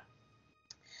 Haha.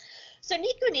 So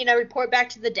Niku and Nina report back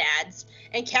to the dads,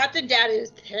 and Captain Dad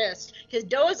is pissed because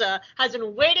Doza has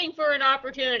been waiting for an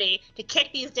opportunity to kick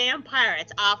these damn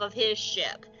pirates off of his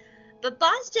ship. But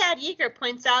Boss Dad Yeager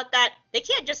points out that they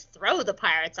can't just throw the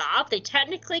pirates off. They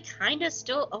technically kind of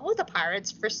still owe the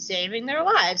pirates for saving their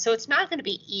lives, so it's not going to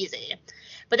be easy.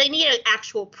 But they need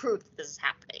actual proof that this is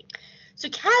happening. So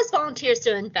Kaz volunteers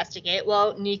to investigate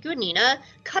while Niku and Nina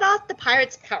cut off the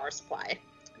pirates' power supply.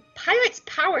 Pirates'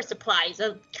 power supply is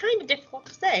kind of difficult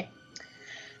to say.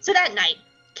 So that night,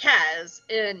 Kaz,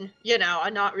 in, a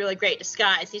not really great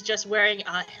disguise, he's just wearing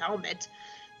a helmet.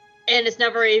 And it's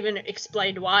never even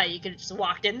explained why. You could have just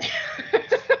walked in there.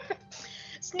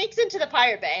 Sneaks into the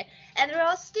pirate bay, and they're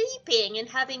all sleeping and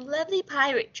having lovely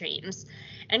pirate dreams.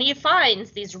 And he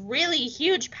finds these really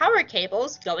huge power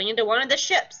cables going into one of the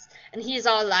ships. And he's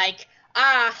all like,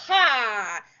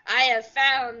 aha! I have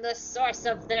found the source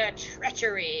of their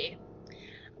treachery.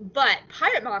 But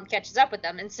Pirate Mom catches up with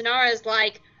them, and Sonara's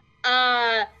like,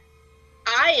 I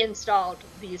installed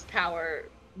these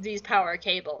power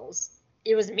cables.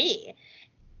 It was me.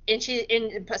 And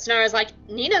Sonara's like,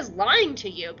 Nina's lying to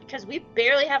you because we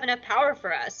barely have enough power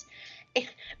for us.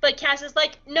 But Cass is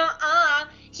like, nuh-uh,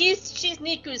 she's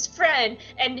Niku's friend,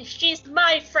 and she's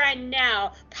my friend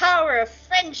now. Power of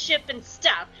friendship and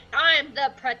stuff. I'm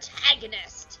the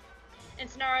protagonist. And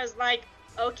Sonara's like,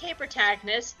 okay,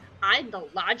 protagonist, I'm the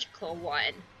logical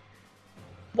one.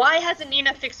 Why hasn't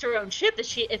Nina fixed her own ship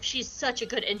if she's such a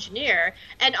good engineer?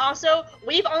 And also,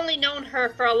 we've only known her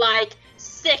for like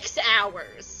 6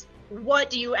 hours. What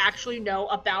do you actually know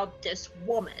about this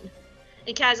woman?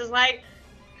 And Kaz is like,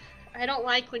 I don't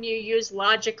like when you use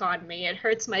logic on me. It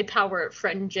hurts my power of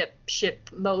friendship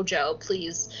mojo,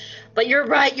 please. But you're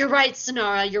right,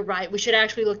 Sonara, you're right. We should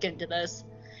actually look into this.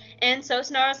 And so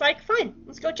Sonara's like, fine,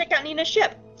 let's go check out Nina's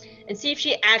ship and see if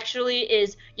she actually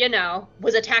is,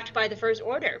 was attacked by the First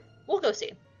Order. We'll go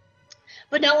see.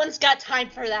 But no one's got time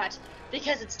for that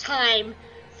because it's time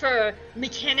for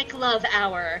Mechanic Love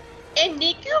Hour and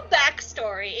Niku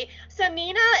backstory. So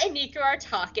Nina and Niku are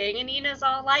talking, and Nina's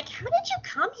all like, how did you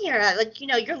come here? Like,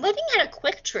 you're living at a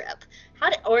Quick Trip.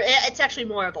 Or it's actually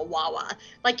more of a Wawa.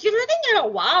 Like, you're living at a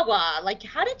Wawa. Like,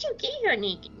 how did you get here,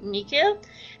 Niku?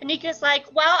 And Niku's like,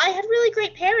 well, I had really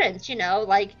great parents,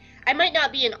 like, I might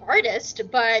not be an artist,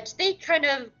 but they kind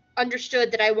of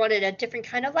understood that I wanted a different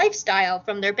kind of lifestyle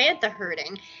from their bantha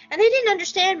herding. And they didn't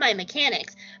understand my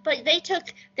mechanics, but they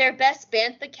took their best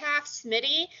bantha calf,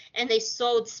 Smitty, and they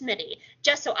sold Smitty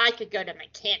just so I could go to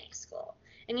mechanic school.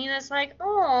 And Nina's like,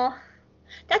 oh,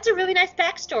 that's a really nice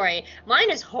backstory.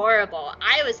 Mine is horrible.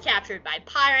 I was captured by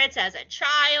pirates as a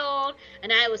child,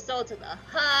 and I was sold to the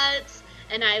Hutts,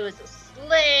 and I was a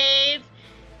slave.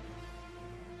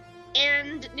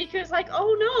 And Niku's like,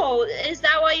 oh no, is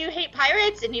that why you hate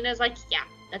pirates? And Nina's like, yeah,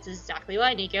 that's exactly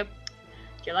why, Niku.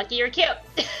 You're lucky you're cute.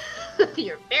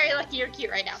 You're very lucky you're cute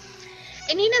right now.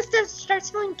 And Nina starts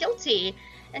feeling guilty.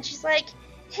 And she's like,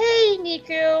 hey,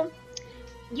 Niku,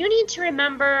 you need to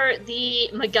remember the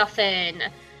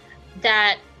MacGuffin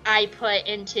that I put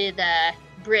into the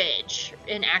bridge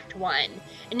in Act 1.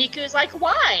 And Niku's like,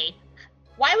 why?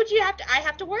 Why would I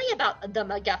have to worry about the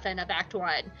MacGuffin of Act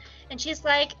 1? And she's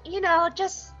like,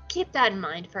 just keep that in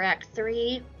mind for Act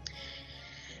 3.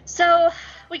 So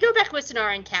we go back with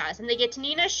Sonara and Kaz, and they get to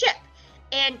Nina's ship.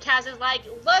 And Kaz is like,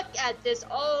 look at this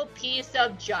old piece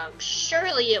of junk.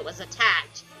 Surely it was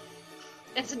attacked.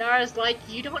 And Sonara's like,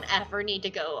 you don't ever need to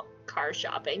go car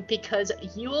shopping because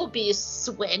you will be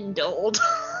swindled.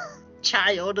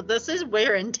 Child, this is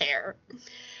wear and tear.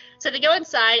 So they go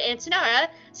inside, and Sonara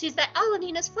sees that all of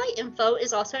Nina's flight info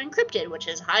is also encrypted, which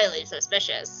is highly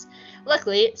suspicious.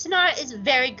 Luckily, Sonara is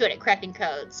very good at cracking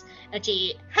codes, and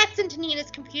she hacks into Nina's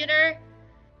computer,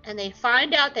 and they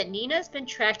find out that Nina's been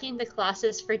tracking the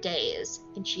Colossus for days,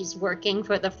 and she's working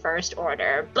for the First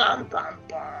Order. Bum, bum,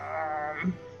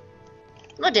 bum.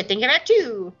 What did you think of that,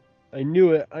 too? I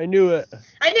knew it. I knew it!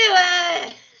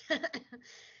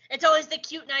 It's always the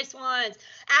cute, nice ones.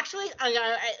 Actually,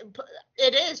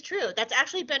 it is true. That's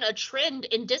actually been a trend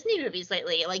in Disney movies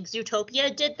lately. Like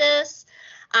Zootopia did this.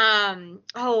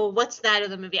 What's that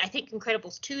other movie? I think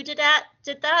Incredibles 2 did that.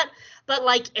 But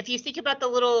like, if you think about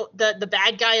the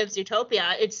bad guy of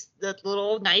Zootopia, it's the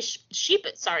little nice sheep.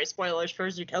 Sorry, spoilers for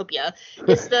Zootopia.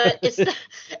 It's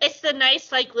the nice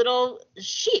like little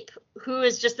sheep who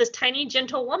is just this tiny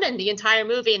gentle woman the entire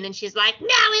movie, and then she's like, "No,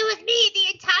 it was me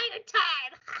the entire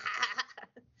time."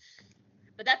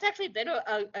 But that's actually been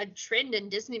a trend in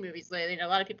Disney movies lately. And a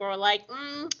lot of people are like,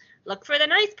 look for the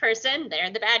nice person.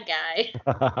 They're the bad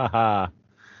guy.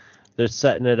 They're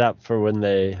setting it up for when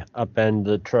they upend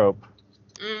the trope.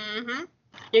 Mm-hmm.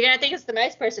 You're going to think it's the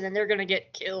nice person, and they're going to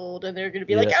get killed, and they're going to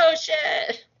be like, oh,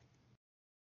 shit.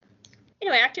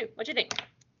 Anyway, Act 2. What'd you think?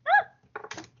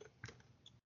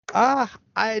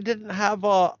 I didn't have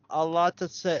a lot to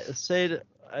say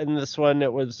in this one.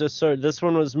 It was just this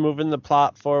one was moving the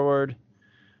plot forward.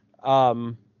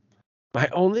 My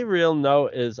only real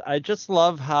note is I just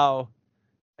love how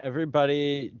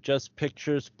everybody just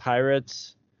pictures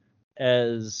pirates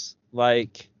as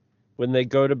like when they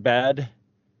go to bed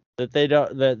that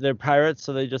they're pirates,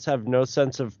 so they just have no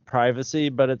sense of privacy,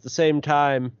 but at the same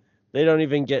time they don't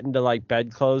even get into like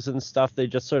bedclothes and stuff. They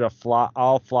just sort of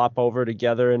flop over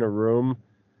together in a room,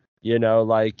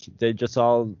 like they just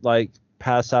all like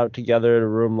pass out together in a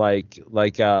room like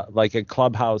a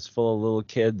clubhouse full of little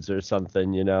kids or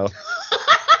something,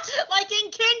 Like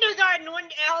in kindergarten when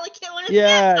all the kids when it's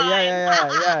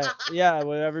yeah,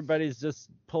 when everybody's just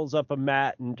pulls up a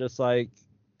mat and just like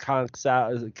conks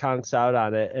out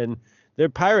on it. And they're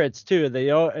pirates too.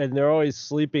 They're always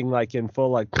sleeping like in full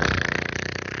like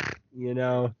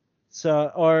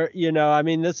So, or, I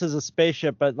mean, this is a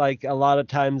spaceship, but like a lot of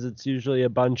times it's usually a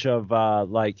bunch of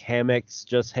like hammocks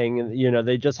just hanging,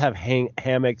 they just have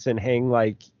hammocks and hang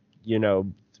like,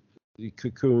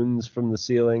 cocoons from the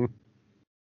ceiling.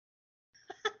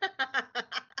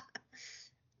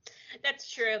 That's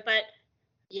true, but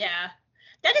yeah.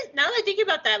 That is, now that I think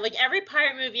about that, like every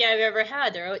pirate movie I've ever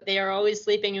had, they are always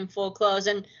sleeping in full clothes,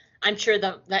 and I'm sure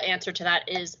the answer to that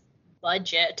is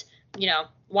budget.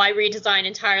 Why redesign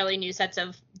entirely new sets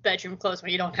of bedroom clothes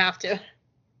when you don't have to?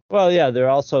 Well, yeah,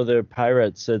 they're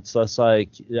pirates. It's just like,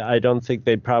 I don't think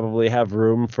they'd probably have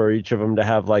room for each of them to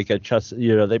have like a chest.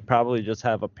 They probably just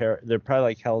have a pair. They're probably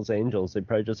like Hell's Angels. They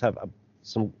probably just have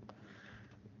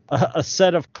a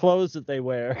set of clothes that they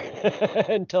wear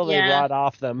until they rot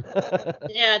off them.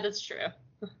 Yeah, that's true.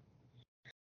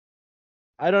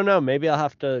 I don't know. Maybe I'll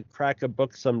have to crack a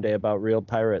book someday about real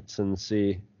pirates and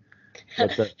see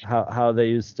how they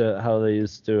used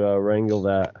to wrangle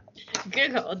that.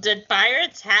 Google, did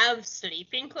pirates have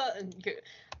sleeping clothes?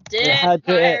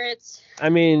 I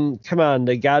mean, come on,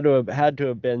 they had to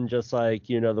have been just like,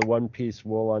 the one-piece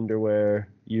wool underwear,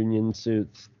 union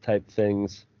suits type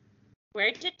things.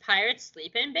 Where did pirates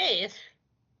sleep and bathe?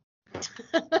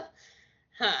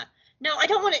 Huh. No, I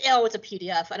don't want to. Oh, it's a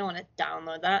PDF. I don't want to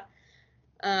download that.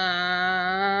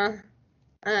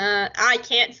 I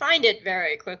can't find it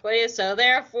very quickly, so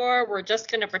therefore we're just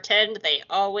going to pretend they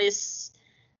always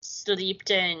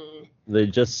slept in. They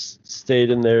just stayed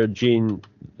in their jean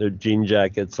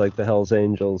jackets like the Hells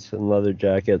Angels and leather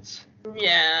jackets.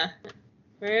 Yeah.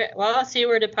 Well, I'll see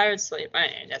where the pirates sleep.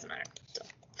 It doesn't matter. So.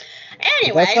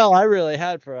 Anyway. That's all I really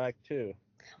had for Act 2.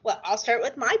 Well, I'll start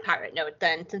with my pirate note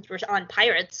then, since we're on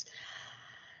pirates.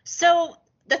 So,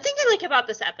 the thing I like about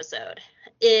this episode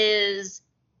is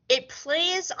it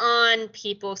plays on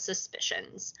people's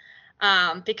suspicions.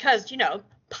 Because,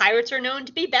 pirates are known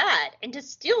to be bad and to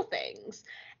steal things.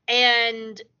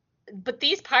 But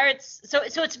these pirates, so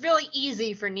it's really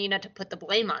easy for Nina to put the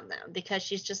blame on them because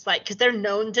she's just like, because they're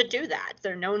known to do that.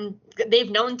 They've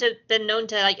been known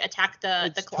to like attack the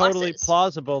Colossus. It's totally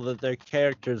plausible that their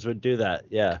characters would do that.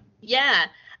 Yeah. Yeah.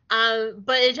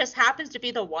 But it just happens to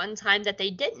be the one time that they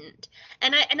didn't.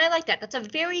 And I like that. That's a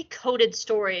very coded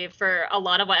story for a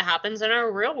lot of what happens in our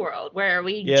real world, where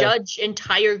we judge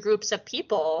entire groups of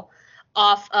people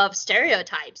off of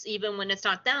stereotypes, even when it's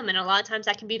not them. And a lot of times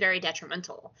that can be very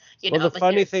detrimental. Well, the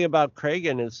funny thing about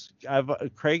Kragan is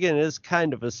Kragan is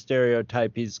kind of a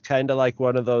stereotype. He's kind of like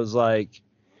one of those, like,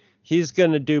 he's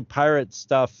going to do pirate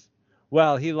stuff.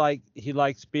 Well, he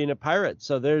likes being a pirate.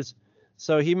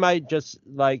 So he might just,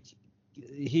 like,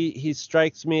 he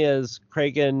strikes me as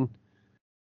Kragan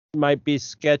might be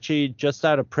sketchy just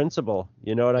out of principle.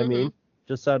 You know what I mean?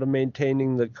 Just out of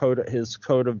maintaining his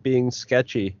code of being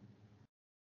sketchy.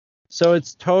 So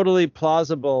it's totally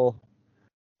plausible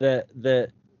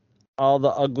that all the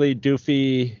ugly,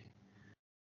 doofy,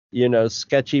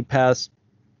 sketchy past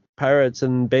pirates,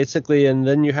 and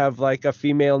then you have like a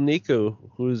female Niku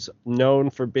who's known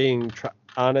for being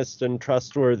honest and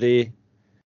trustworthy.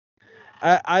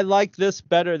 I like this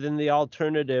better than the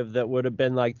alternative that would have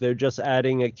been like they're just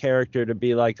adding a character to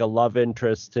be like a love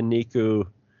interest to Niku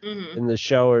in the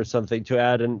show or something, to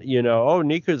add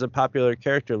Niku's a popular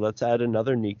character, let's add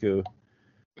another Niku.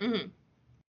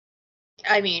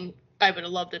 I mean, I would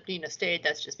have loved if Nina stayed.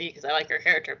 That's just me because I like her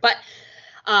character. But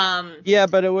yeah,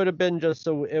 but it would have been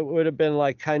it would have been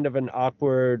like kind of an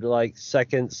awkward like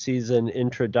second season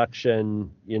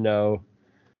introduction,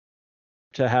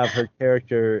 to have her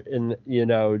character in,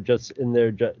 just in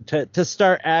there to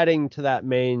start adding to that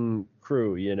main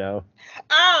crew,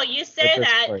 Oh, you say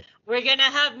that. Point. We're going to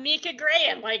have Mika Gray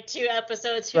in like 2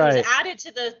 episodes who's added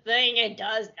to the thing and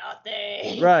does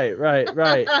nothing. Right.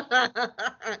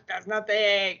 Does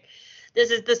nothing.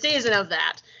 This is the season of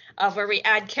that, where we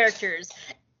add characters.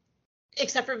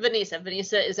 Except for Vanessa.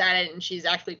 Vanessa is added and she's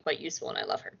actually quite useful and I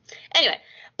love her. Anyway,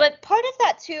 but part of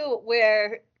that too,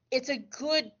 where it's a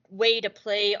good way to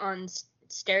play on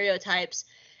stereotypes,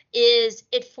 is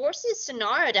it forces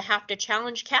Synara to have to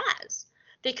challenge Kaz,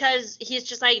 because he's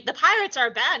just like, the pirates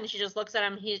are bad, and she just looks at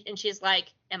him and she's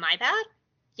like, am I bad?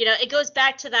 It goes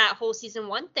back to that whole season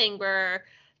 1 thing where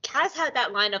Kaz had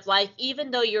that line of like,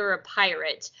 even though you're a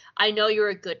pirate, I know you're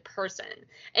a good person.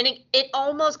 And it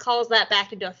almost calls that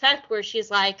back into effect, where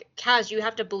she's like, Kaz, you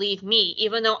have to believe me.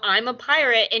 Even though I'm a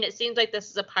pirate and it seems like this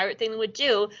is a pirate thing would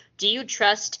do you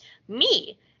trust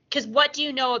me? Because what do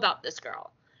you know about this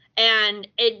girl? And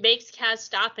it makes Kaz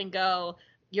stop and go,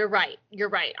 you're right.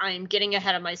 I'm getting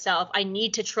ahead of myself. I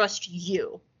need to trust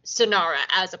you, Synara,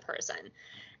 as a person.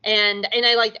 And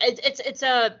I like,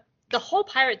 the whole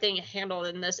pirate thing handled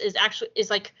in this is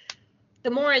like, the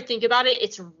more I think about it,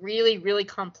 it's really, really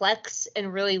complex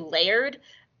and really layered,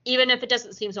 even if it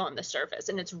doesn't seem so on the surface,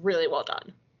 and it's really well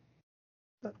done.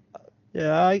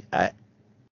 Yeah, I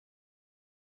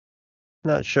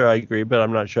not sure I agree, but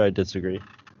I'm not sure I disagree.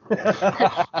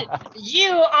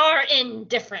 You are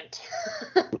indifferent.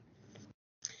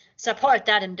 Support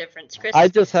that indifference, Chris. I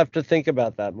just have to think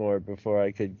about that more before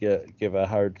I could give a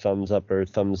hard thumbs up or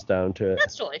thumbs down to it.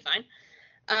 That's totally fine.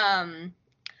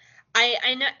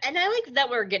 I know, and I like that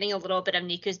we're getting a little bit of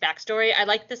Niku's backstory. I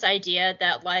like this idea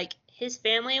that like his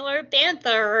family were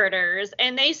bantha herders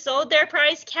and they sold their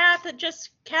prize calf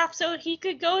so he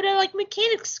could go to like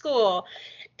mechanic school.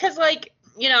 Because like,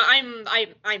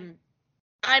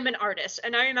 I'm an artist,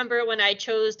 and I remember when I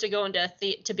chose to go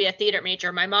to be a theater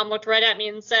major, my mom looked right at me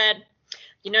and said,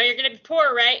 you're going to be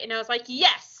poor, right? And I was like,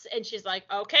 yes. And she's like,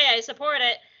 okay, I support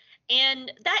it.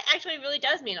 And that actually really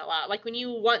does mean a lot. Like when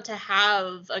you want to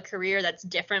have a career that's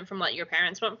different from what your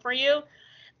parents want for you,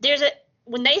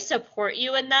 when they support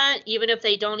you in that, even if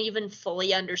they don't even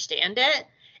fully understand it,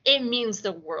 it means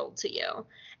the world to you.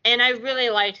 And I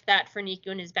really liked that for Niku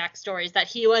and his backstory, is that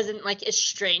he wasn't like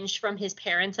estranged from his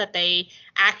parents, that they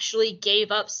actually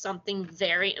gave up something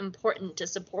very important to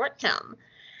support him.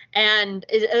 And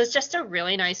it was just a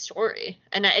really nice story.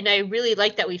 And I really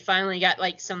like that we finally got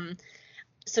like some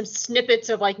snippets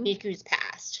of like Niku's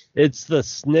past. It's the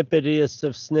snippetiest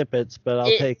of snippets, but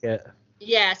I'll take it.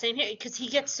 Yeah, same here, because he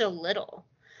gets so little.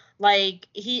 Like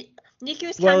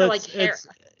Niku's kind of like hair.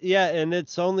 Yeah, and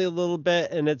it's only a little bit,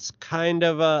 and it's kind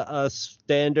of a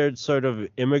standard sort of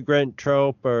immigrant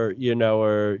trope, or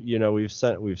we've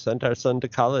sent our son to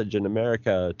college in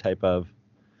America type of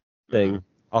thing. Mm-hmm.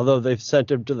 Although they've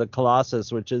sent him to the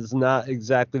Colossus, which is not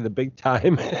exactly the big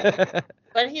time.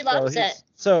 But he loves it.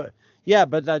 So yeah,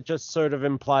 but that just sort of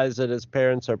implies that his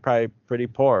parents are probably pretty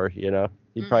poor. He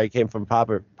probably came from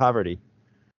poverty.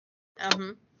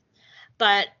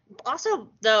 But also,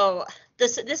 though,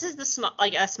 this is a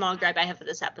small gripe I have for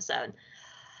this episode.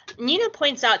 Nina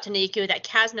points out to Niku that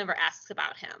Kaz never asks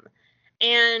about him.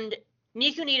 And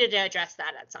Niku needed to address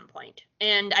that at some point.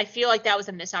 And I feel like that was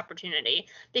a missed opportunity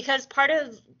because part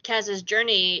of Kaz's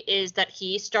journey is that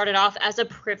he started off as a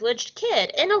privileged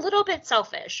kid and a little bit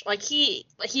selfish. Like he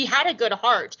had a good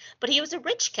heart, but he was a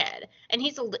rich kid and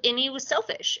he was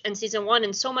selfish in season 1.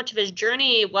 And so much of his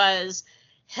journey was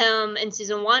him in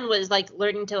season 1 was like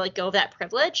learning to let go of that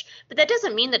privilege, but that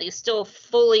doesn't mean that he's still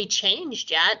fully changed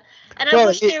yet. And I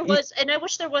wish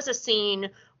there was a scene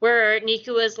where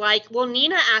Niku was like, well,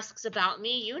 Nina asks about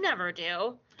me, you never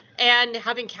do. And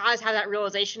having Kaz have that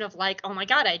realization of like, oh my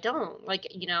God, I don't.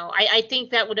 Like, you know, I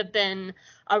think that would have been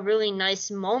a really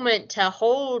nice moment to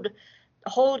hold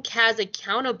Kaz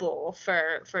accountable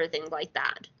for things like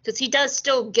that, because he does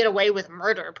still get away with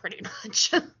murder pretty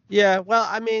much. Yeah, well,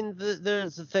 I mean,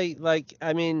 there's the thing, like,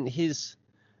 I mean,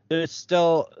 there's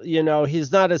still, you know,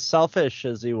 he's not as selfish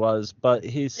as he was, but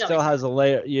he still has a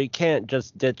layer. You can't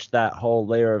just ditch that whole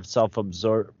layer of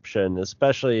self-absorption,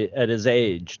 especially at his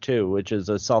age too, which is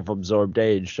a self-absorbed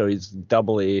age, so he's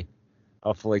doubly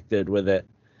afflicted with it.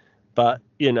 But,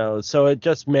 you know, so it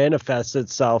just manifests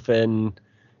itself in,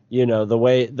 you know, the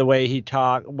way what he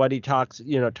talks,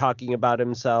 you know, talking about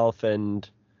himself and,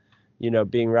 you know,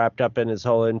 being wrapped up in his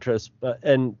whole interest,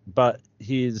 but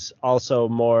he's also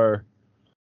more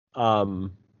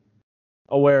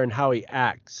aware in how he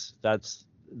acts. That's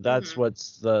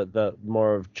what's the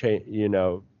more of change, you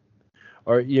know,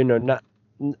 or, you know, not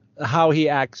how he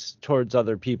acts towards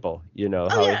other people, you know,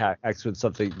 he acts with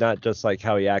something, not just like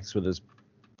how he acts with his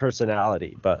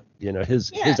personality, but, you know,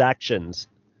 his actions.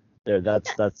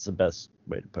 That's the best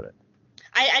way to put it.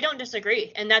 I don't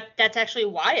disagree, and that's actually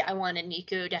why I wanted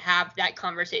Niku to have that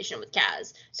conversation with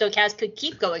Kaz, so Kaz could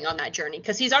keep going on that journey,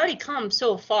 because he's already come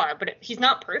so far, but he's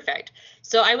not perfect.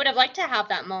 So I would have liked to have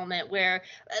that moment where,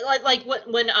 like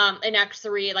when in Act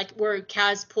 3, like where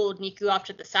Kaz pulled Niku off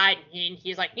to the side, and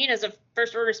he's like, Nina's a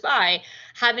first order spy,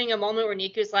 having a moment where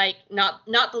Niku's like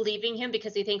not believing him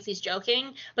because he thinks he's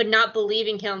joking, but not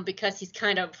believing him because he's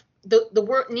kind of the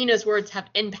word Nina's words have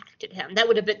impacted him.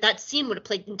 That scene would have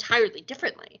played entirely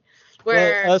differently.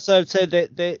 Where also I'd say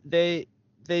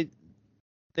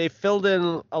they filled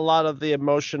in a lot of the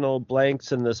emotional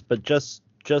blanks in this, but just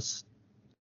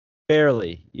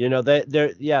barely. You know, there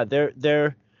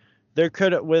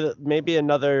could have, with maybe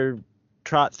another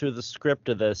trot through the script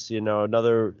of this, you know,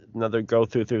 another go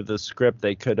through the script,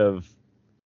 they could have.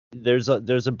 There's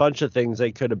a bunch of things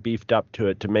they could have beefed up to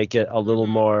it to make it a little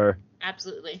more.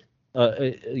 Absolutely.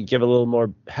 Give a little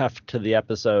more heft to the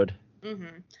episode.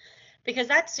 Mm-hmm. Because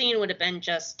that scene would have been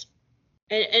just,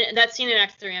 and that scene in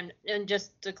Act 3, and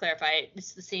just to clarify, this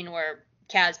is the scene where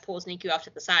Kaz pulls Niku off to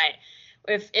the side.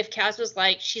 If Kaz was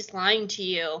like, she's lying to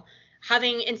you,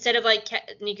 instead of like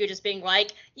Niku just being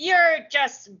like, you're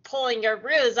just pulling your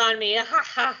ruse on me, ha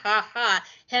ha ha ha,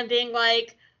 him being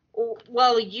like, well,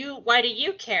 why do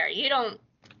you care? You don't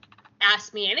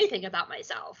ask me anything about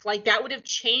myself. Like, that would have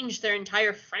changed their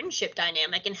entire friendship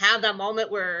dynamic, and have that moment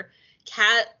where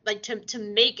to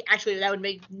make, actually that would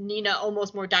make Nina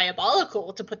almost more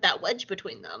diabolical, to put that wedge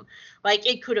between them. Like,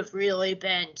 it could have really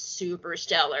been super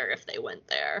stellar if they went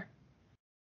there.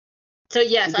 So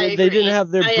yes, I agree. They didn't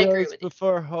have their bros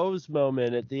before hose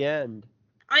moment at the end.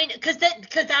 I know, because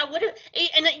that would have,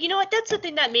 and you know what, that's the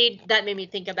thing that made me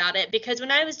think about it, because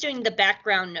when I was doing the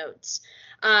background notes,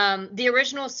 the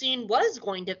original scene was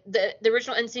going to, the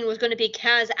original end scene was going to be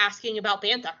Kaz asking about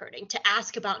Bantha hurting, to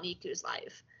ask about Niku's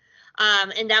life.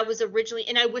 And that was originally,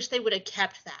 and I wish they would have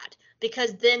kept that,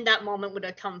 because then that moment would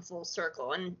have come full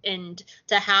circle, and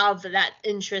to have that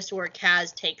interest where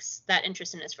Kaz takes that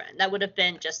interest in his friend, that would have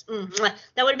been just,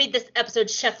 that would have made this episode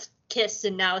chef's kiss,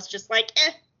 and now it's just like,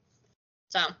 eh.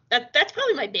 So that's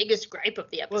probably my biggest gripe of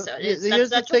the episode. Well,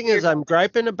 here's the thing is, I'm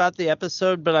griping about the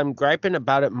episode, but I'm griping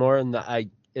about it more in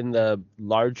the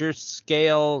larger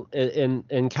scale,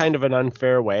 in kind of an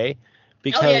unfair way,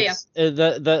 because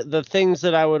the things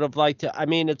that I would have liked to, I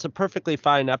mean, it's a perfectly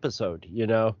fine episode, you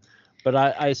know, but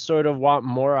I sort of want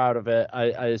more out of it.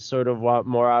 I sort of want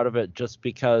more out of it just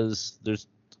because there's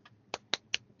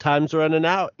time's running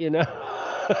out, you know.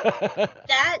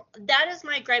 That is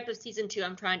my gripe of season 2.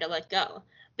 I'm trying to let go,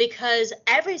 because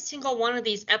every single one of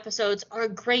these episodes are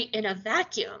great in a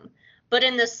vacuum, but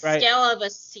in the scale of a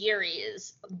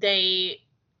series, they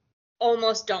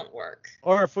almost don't work.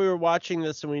 Or if we were watching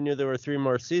this and we knew there were 3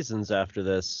 more seasons after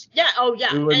this,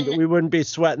 we wouldn't be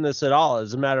sweating this at all.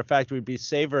 As a matter of fact, we'd be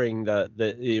savoring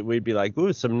we'd be like,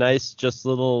 ooh, some nice, just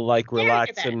little like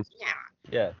relax and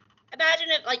yeah. imagine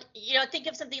if, like, think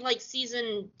of something like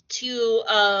season 2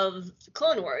 of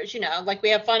Clone Wars, like we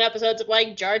have fun episodes of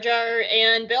like Jar Jar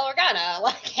and Bail Organa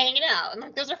like hanging out, and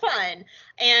like those are fun.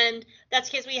 And that's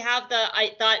because we have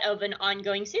I thought of an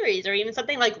ongoing series, or even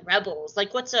something like Rebels.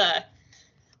 Like what's an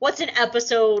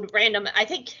episode random? I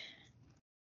think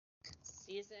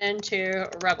season 2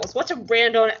 Rebels. What's a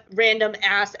random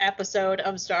ass episode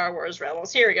of Star Wars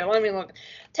Rebels? Here we go. Let me look.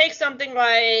 Take something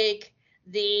like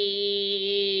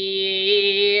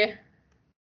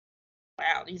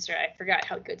I forgot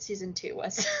how good season 2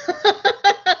 was.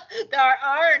 There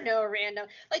are no random,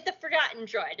 like the Forgotten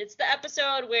Droid. It's the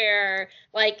episode where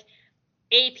like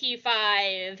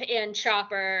AP5 and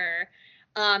Chopper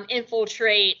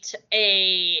infiltrate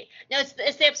it's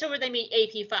the episode where they meet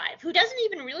AP5, who doesn't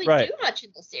even really do much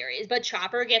in the series, but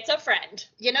Chopper gets a friend,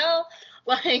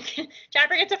 like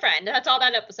Chopper gets a friend. That's all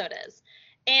that episode is.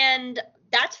 And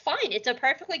that's fine. It's a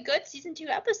perfectly good season 2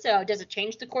 episode. Does it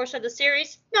change the course of the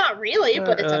series? Not really,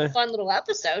 but it's a fun little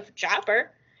episode for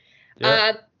Chopper.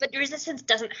 Yeah. But Resistance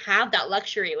doesn't have that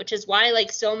luxury, which is why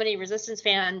like so many Resistance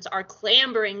fans are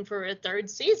clamoring for a 3rd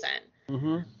season.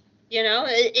 Mm-hmm.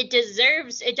 It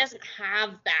doesn't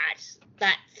have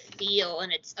that feel,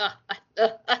 and it's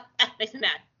makes me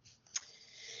mad.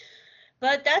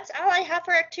 But that's all I have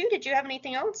for Act 2. Did you have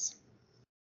anything else?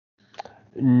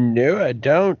 No, I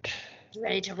don't. You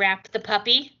ready to wrap the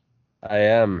puppy? I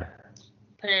am.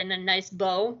 Put it in a nice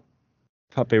bow.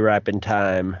 Puppy wrapping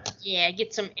time. Yeah,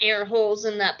 get some air holes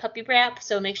in that puppy wrap.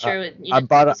 So make sure. I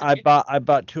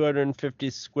bought 250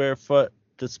 square foot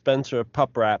dispenser of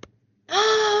pup wrap.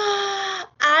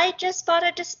 I just bought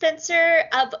a dispenser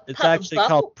of. It's actually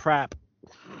called Prap.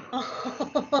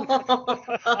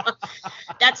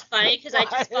 That's funny because I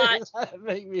just bought. Does that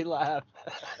make me laugh?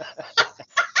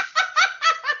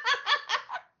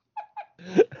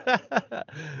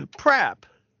 Prap.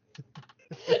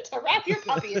 To wrap your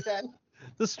puppies in.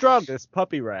 The strongest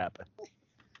puppy wrap.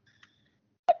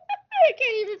 I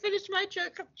can't even finish my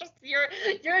joke. Just your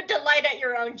delight at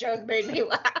your own joke made me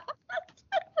laugh.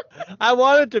 I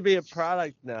want it to be a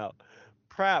product now.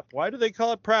 Prap. Why do they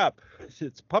call it Prap?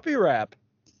 It's puppy wrap.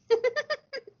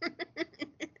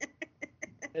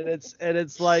 and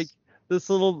it's like this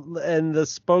little, and the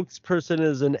spokesperson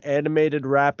is an animated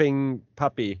rapping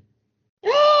puppy.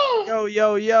 Yo,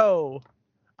 yo, yo.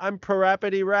 I'm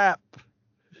Parappity Rap.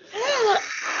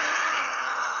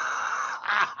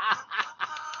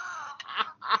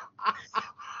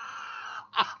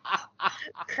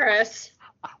 Chris.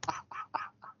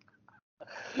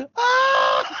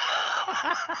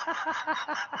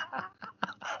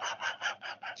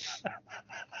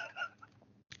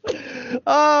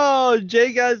 Oh,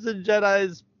 Jay Guys and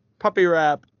Jedi's puppy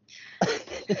rap.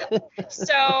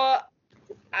 So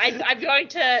I'm going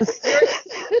to.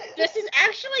 This is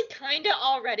actually kind of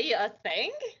already a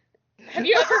thing. Have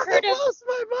you ever heard of? Lost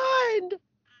my mind.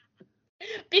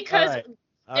 Because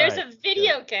there's a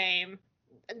video game.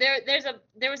 There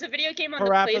was a video game on the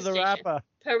PlayStation.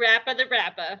 Parappa the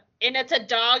Rappa, and it's a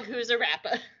dog who's a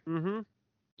rappa. Mm-hmm.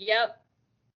 Yep.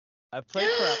 I've played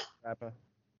Parappa the Rappa.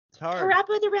 It's hard.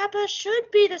 Parappa the Rappa should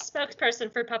be the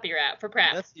spokesperson for Puppy Rap for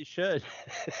Prap. Yes, you should.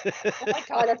 Oh my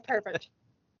god, that's perfect.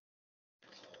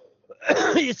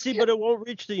 You see, but it won't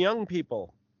reach the young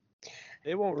people.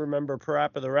 They won't remember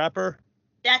Parappa the Rapper.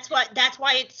 That's why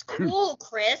it's cool,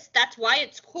 Chris. That's why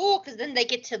it's cool, because then they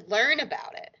get to learn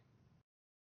about it.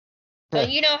 So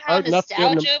you know how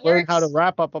nostalgia works? Learn how to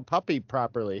wrap up a puppy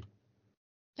properly.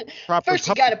 First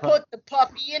you gotta put the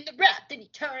puppy in the wrap, then you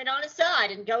turn it on its side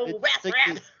and go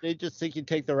wrap. They just think you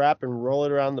take the wrap and roll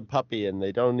it around the puppy, and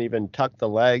they don't even tuck the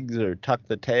legs or tuck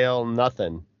the tail,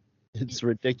 nothing. It's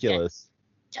ridiculous.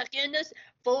 Yeah. Tuck in this,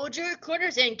 fold your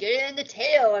corners and get in the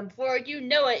tail, and before you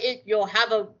know it, you'll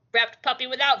have a wrapped puppy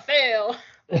without fail.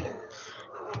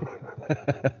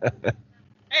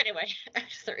 Anyway,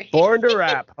 Act 3. Born to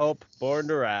rap, Hope. Born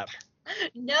to rap.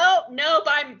 Nope,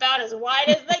 I'm about as wide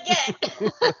as they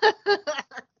get.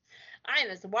 I'm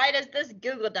as wide as this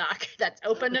Google Doc that's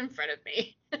open in front of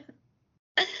me.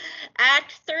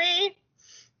 Act 3.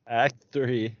 Act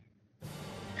 3.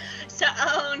 So,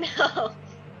 oh no.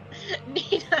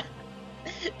 Nina.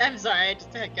 I'm sorry,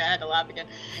 I had to laugh again.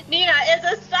 Nina is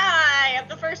a spy of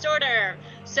the First Order.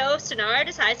 So Sonara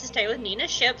decides to stay with Nina's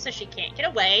ship so she can't get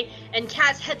away, and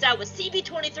Kaz heads out with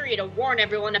CB-23 to warn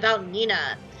everyone about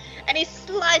Nina. And he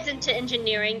slides into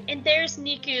engineering, and there's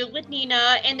Niku with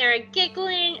Nina, and they're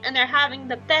giggling, and they're having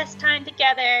the best time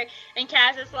together, and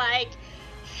Kaz is like,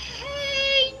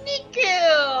 "Hey,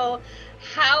 Niku,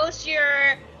 how's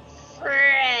your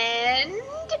friend?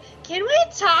 can we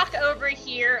talk over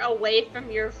here away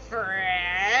from your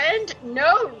friend?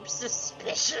 No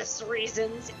suspicious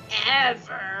reasons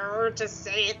ever to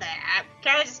say that.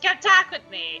 Okay, just come talk with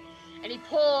me. And he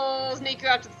pulls Niku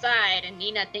out to the side, and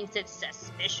Nina thinks it's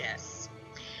suspicious.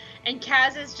 And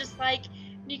Kaz is just like,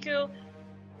 Niku,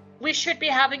 we should be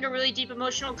having a really deep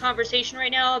emotional conversation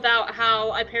right now about how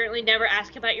I apparently never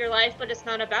ask about your life, but it's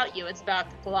not about you, it's about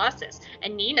the Colossus.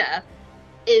 And Nina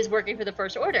is working for the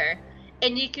First Order.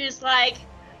 And Niku's like,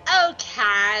 oh,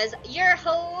 Kaz, you're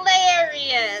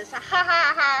hilarious. Ha ha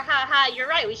ha ha ha. You're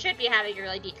right, we should be having a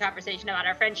really deep conversation about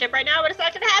our friendship right now, but it's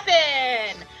not gonna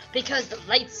happen. Because the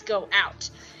lights go out.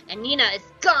 And Nina is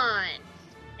gone.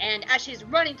 And as she's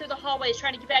running through the hallways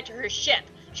trying to get back to her ship,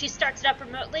 she starts it up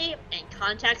remotely and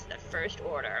contacts the First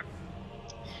Order.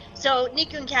 So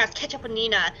Niku and Kaz catch up with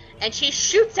Nina, and she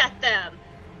shoots at them.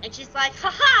 And she's like,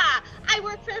 haha, I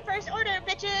work for the First Order,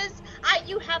 bitches.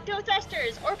 You have no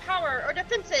thrusters or power or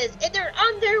defenses, and they're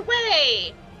on their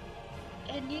way.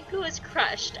 And Niku is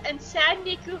crushed, and sad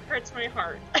Niku hurts my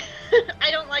heart.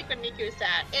 I don't like when Niku is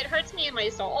sad. It hurts me in my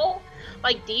soul,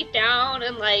 like deep down,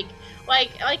 and like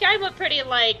I'm a pretty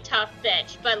like tough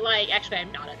bitch, but like actually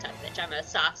I'm not a tough bitch. I'm a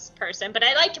soft person, but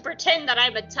I like to pretend that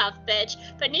I'm a tough bitch.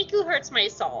 But Niku hurts my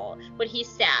soul when he's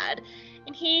sad,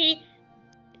 and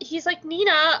he's like,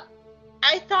 Nina,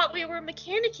 I thought we were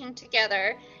mechanicking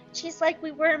together. She's like,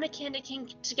 we were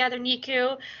mechanicking together,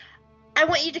 Niku. I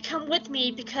want you to come with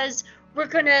me because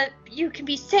you can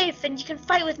be safe and you can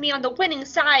fight with me on the winning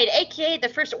side, aka the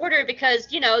First Order,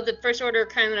 because, you know, the First Order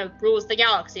kind of rules the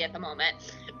galaxy at the moment.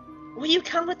 Will you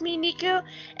come with me, Niku?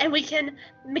 And we can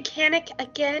mechanic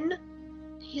again?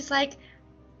 He's like,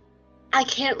 I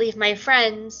can't leave my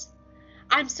friends.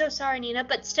 I'm so sorry, Nina,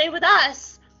 but stay with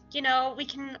us. You know, we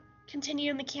can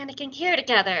continue mechanicking here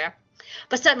together.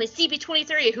 But suddenly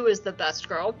CB23, who is the best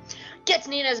girl, gets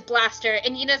Nina's blaster,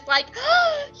 and Nina's like,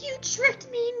 oh, you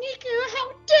tricked me, Niku,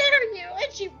 how dare you?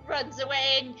 And she runs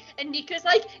away, and Niku's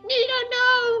like, Nina,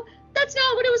 no, that's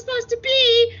not what it was supposed to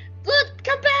be. Look,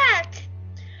 come back.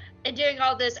 And during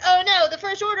all this, oh no, the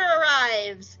First Order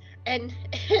arrives. And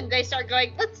they start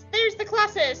going, there's the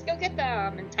Colossus, go get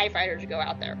them. And TIE fighters go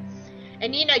out there.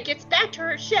 And Nina gets back to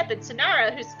her ship, and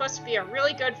Sonara, who's supposed to be a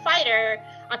really good fighter,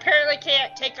 apparently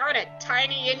can't take on a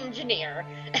tiny engineer.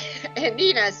 And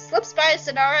Nina slips by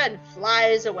Sonara and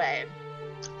flies away.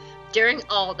 During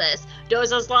all this,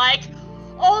 Doza's like,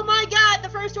 oh my god, the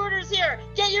First Order's here!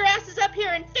 Get your asses up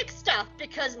here and fix stuff,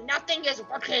 because nothing is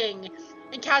working!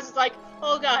 And Kaz is like,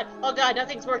 oh god,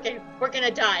 nothing's working. We're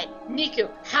gonna die. Niku,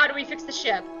 how do we fix the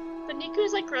ship? But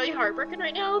Niku's like really heartbroken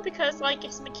right now because like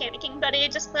his mechanicking buddy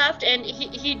just left and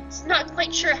he's not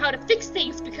quite sure how to fix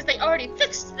things because they already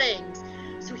fixed things.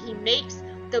 So he makes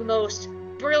the most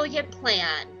brilliant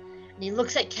plan. And he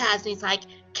looks at Kaz and he's like,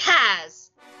 Kaz,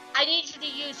 I need you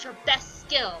to use your best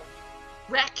skill.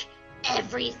 Wreck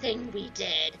everything we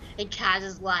did. And Kaz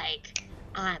is like,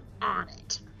 I'm on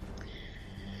it.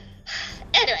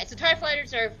 Anyway, so TIE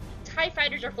fighters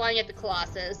are flying at the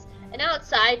Colossus. And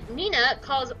outside, Nina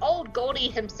calls old Goldie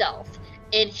himself.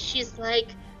 And she's like,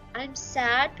 I'm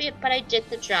sad, but I did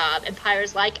the job. And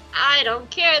Pyre's like, I don't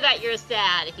care that you're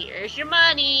sad. Here's your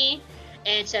money.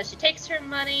 And so she takes her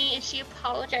money and she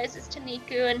apologizes to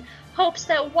Niku and hopes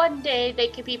that one day they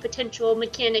could be potential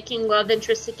mechanicking love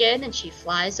interests again. And she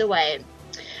flies away.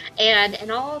 And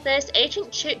in all this,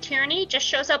 Agent Tyranny just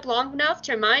shows up long enough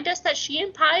to remind us that she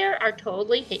and Pyre are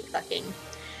totally hate-fucking.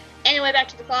 Anyway, back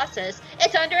to the Colossus.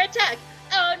 It's under attack!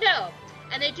 Oh no!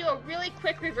 And they do a really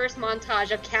quick reverse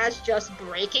montage of Kaz just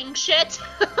breaking shit.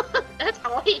 That's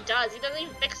all he does. He doesn't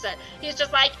even fix it. He's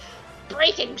just like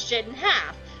breaking shit in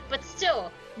half. But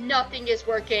still, nothing is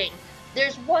working.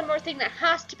 There's one more thing that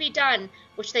has to be done,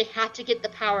 which they have to get the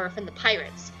power from the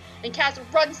pirates. And Kaz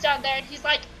runs down there and he's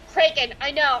like, Kraken, I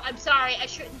know, I'm sorry, I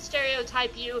shouldn't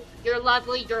stereotype you. You're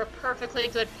lovely, you're a perfectly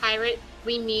good pirate.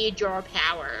 We need your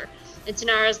power. And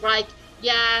Sonara's like,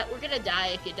 yeah, we're gonna die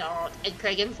if you don't. And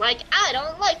Kragen's like, I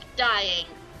don't like dying.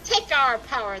 Take our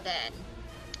power then.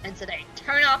 And so they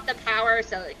turn off the power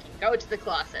so they can go to the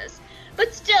Colossus.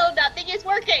 But still, nothing is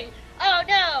working. Oh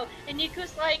no. And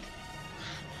Niku's like,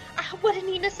 what did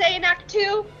Nina say in Act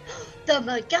 2? The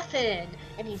MacGuffin.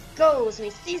 And he goes and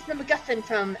he sees the MacGuffin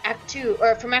from Act 2,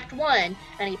 or from Act 1,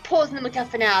 and he pulls the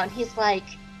MacGuffin out, and he's like,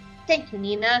 thank you,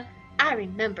 Nina, I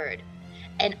remembered.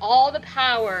 And all the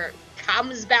power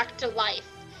comes back to life,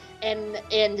 and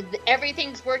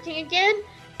everything's working again,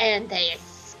 and they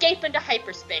escape into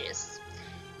hyperspace.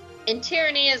 And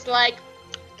Tyranny is like,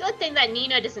 good thing that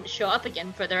Nina doesn't show up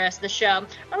again for the rest of the show,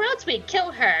 or else we'd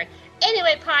kill her.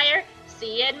 Anyway, Pyre,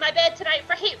 see you in my bed tonight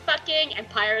for hate fucking. And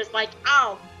Pyre's like,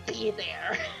 I'll be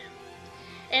there.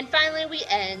 And finally, we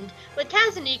end with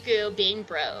Kaz and Niku being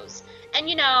bros. And,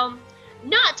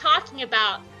 not talking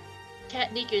about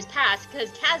Niku's past,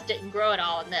 because Kaz didn't grow at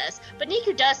all in this. But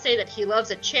Niku does say that he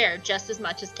loves a chair just as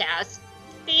much as Kaz.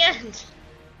 The end.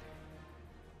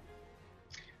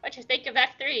 What you think of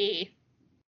Act 3?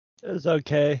 It was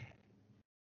okay.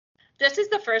 This is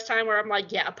the first time where I'm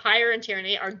like, yeah, Pyre and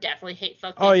Tyranny are definitely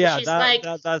hateful. Oh yeah, she's like,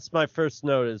 that's my first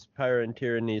note is Pyre and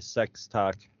Tyranny sex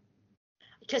talk.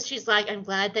 Because she's like, I'm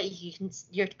glad that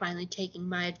you're finally taking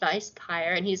my advice,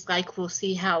 Pyre. And he's like, we'll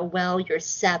see how well your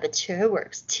saboteur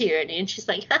works, Tyranny. And she's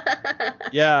like,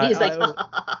 yeah. He's like,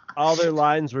 all their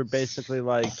lines were basically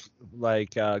like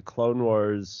Clone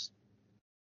Wars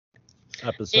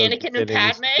episodes. Anakin and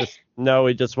Padme? No,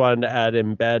 we just wanted to add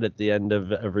embed at the end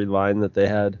of every line that they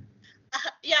had.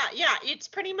 Yeah, it's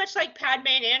pretty much like Padme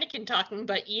and Anakin talking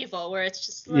but evil, where it's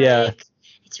just like,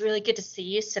 It's really good to see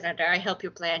you, Senator. I hope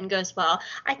your plan goes well.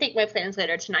 I think my plans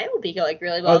later tonight will be going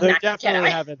really well. Oh, they're definitely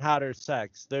having hotter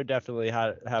sex.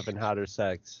 Having hotter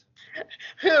sex.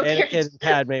 Anakin and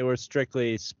Padme were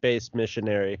strictly space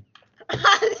missionary. You're not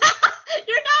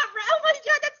right. Oh my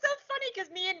god, that's so funny,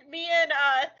 because me and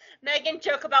Megan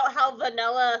joke about how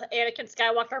vanilla Anakin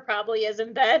Skywalker probably is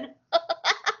in bed.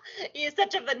 He's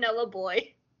such a vanilla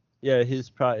boy. Yeah, he's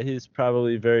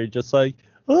probably very just like,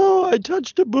 oh, I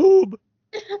touched a boob.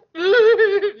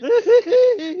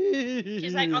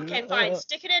 She's like, okay, fine,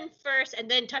 stick it in first and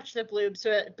then touch the boob,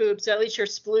 so at least you're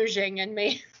splooging and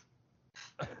me.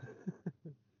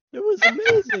 It was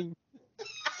amazing.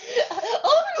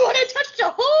 Oh my god, I touched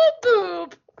a whole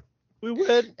boob. We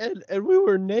went and we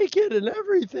were naked and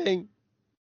everything.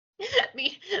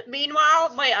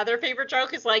 Meanwhile, my other favorite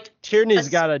joke is like, Tierney's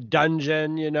got a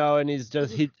dungeon, and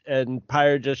and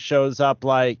Pyre just shows up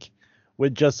like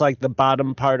with just like the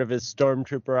bottom part of his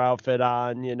stormtrooper outfit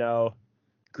on,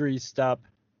 greased up.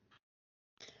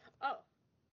 Oh,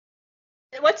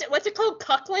 what's it called?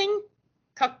 Cuckling?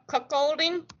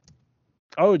 Cuckolding?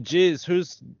 Oh, geez,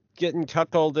 who's getting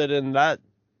cuckolded in that?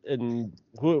 And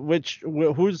who's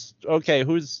getting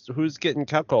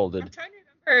cuckolded? I'm trying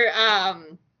to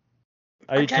remember.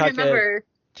 Are you talking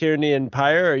Tyranny and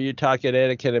Pyre, or are you talking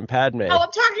Anakin and Padme? Oh,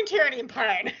 I'm talking Tyranny and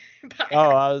Pyre. Oh,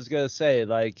 I was just gonna say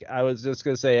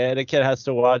Anakin has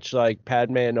to watch like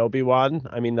Padme and Obi-Wan.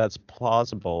 I mean, that's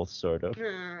plausible, sort of. No.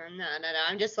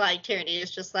 I'm just like, Tyranny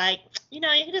is just like, you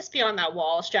can just be on that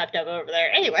wall strapped up over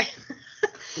there. Anyway.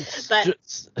 But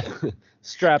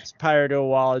straps Pyre to a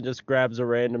wall and just grabs a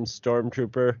random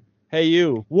stormtrooper. Hey,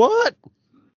 you. What?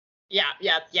 Yeah.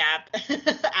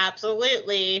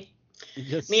 Absolutely.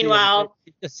 Meanwhile,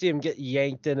 you just see him get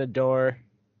yanked in a door.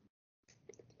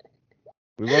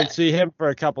 We won't see him for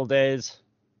a couple days.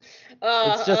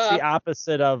 It's just the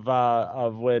opposite of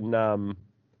when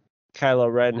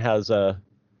Kylo Ren has a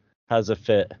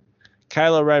fit.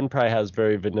 Kylo Ren probably has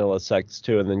very vanilla sex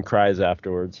too, and then cries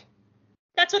afterwards.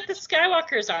 That's what the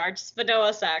Skywalkers are, just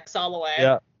vanilla sex all the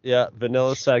way. Yeah,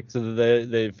 vanilla sex, and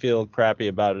they feel crappy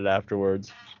about it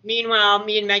afterwards. Meanwhile,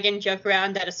 me and Megan joke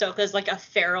around that Ahsoka's like a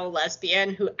feral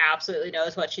lesbian who absolutely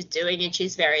knows what she's doing, and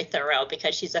she's very thorough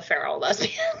because she's a feral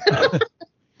lesbian.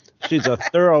 She's a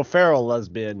thorough feral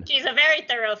lesbian. She's a very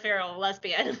thorough feral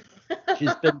lesbian.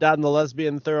 She's been down the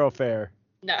lesbian thoroughfare.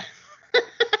 No.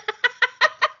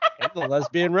 And the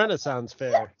lesbian Renaissance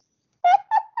fair.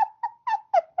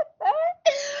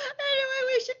 Anyway,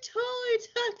 we should totally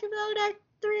talk about Act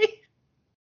 3.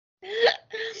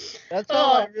 That's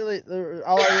all I really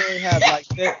have. Like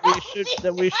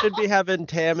that we should be having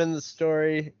Tam in the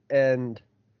story, and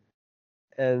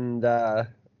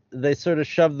they sort of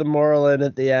shoved the moral in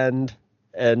at the end,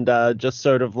 and just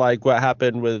sort of like what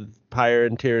happened with Pyre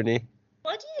and Tyranny.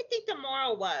 What do you think the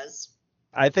moral was?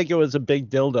 I think it was a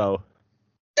big dildo.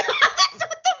 That's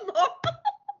what the moral.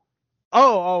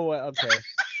 Oh, okay.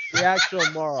 The actual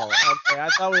moral. Okay, I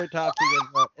thought we were talking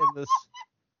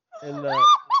in the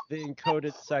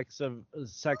encoded sex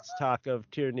talk of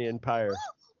Tyranny and Pyre.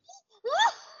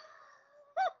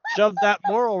 Shoved that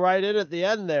moral right in at the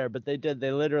end there, but they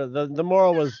literally the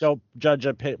moral was don't judge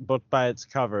a book by its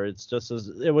cover.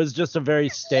 It was just a very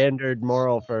standard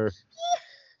moral for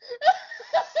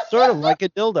sort of like a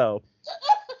dildo.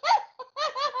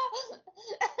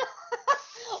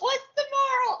 What's the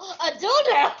moral? A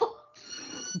dildo.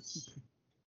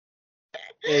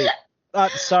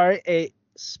 A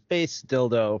space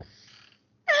dildo.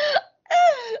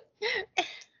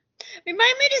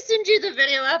 Remind me to send you the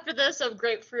video after this of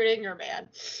grapefruiting your man.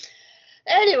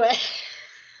 Anyway.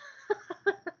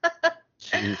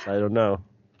 Jeez, I don't know.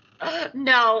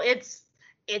 No, it's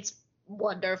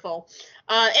wonderful.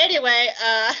 Anyway,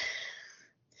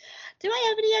 do I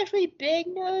have any actually big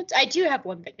notes? I do have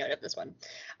one big note of this one.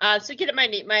 So get my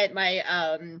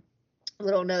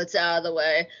little notes out of the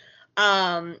way.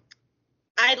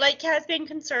 I like Kaz being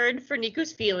concerned for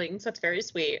Niku's feelings. That's very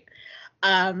sweet.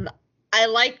 I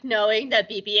like knowing that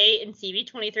BB-8 and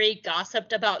CB-23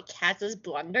 gossiped about Kaz's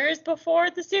blunders before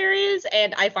the series,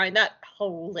 and I find that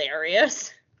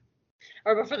hilarious.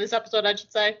 Or before this episode, I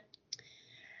should say.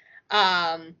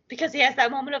 Because he has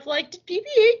that moment of like, did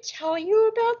BB-8 tell you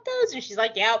about those? And she's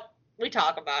like, yep, we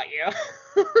talk about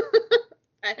you.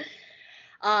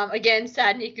 Again,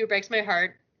 sad Niku breaks my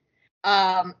heart.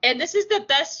 And this is the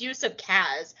best use of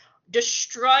Kaz,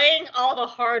 destroying all the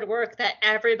hard work that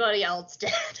everybody else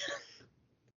did.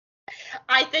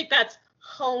 I think that's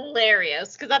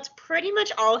hilarious, because that's pretty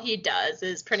much all he does,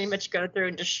 is pretty much go through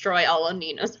and destroy all of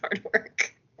Nina's hard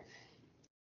work.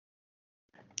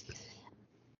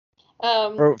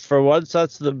 For once,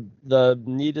 that's the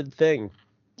needed thing.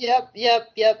 Yep.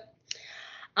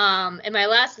 And my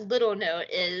last little note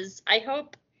is, I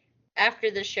hope after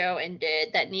the show ended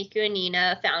that Niku and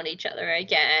Nina found each other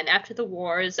again after the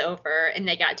war is over and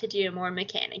they got to do more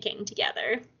mechanicking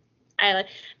together.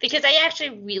 Because I actually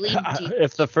really do.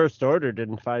 If the First Order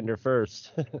didn't find her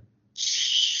first.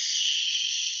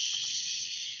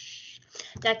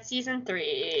 That's season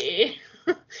 3.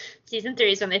 Season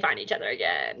 3 is when they find each other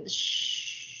again.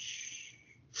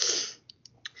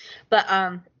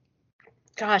 But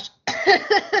gosh,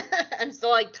 I'm still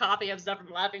like coughing up stuff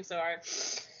from laughing so hard.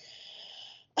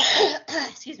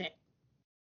 Excuse me.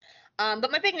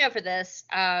 But my big note for this,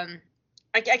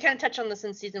 I kind of touched on this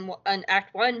in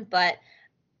Act 1, but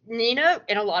Nina,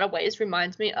 in a lot of ways,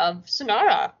 reminds me of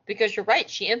Sonara, because you're right,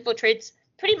 she infiltrates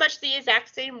pretty much the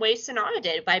exact same way Sonara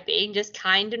did, by being just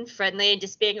kind and friendly and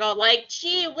just being all like,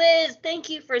 gee whiz, thank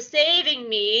you for saving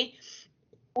me,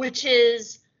 which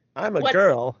is... I'm a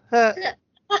girl.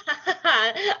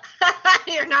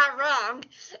 You're not wrong.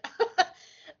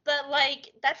 But,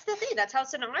 like, that's the thing. That's how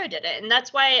Sonara did it. And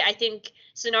that's why I think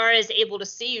Sonara is able to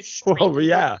see you straight. Oh,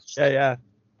 yeah.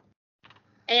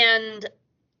 And,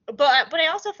 but I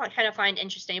also kind of find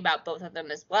interesting about both of them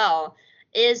as well,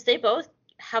 is they both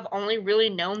have only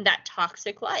really known that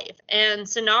toxic life. And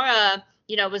Sonara,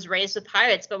 was raised with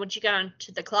pirates, but when she got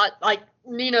onto the like,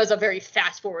 Nina's a very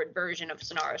fast-forward version of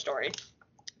Sonara's story.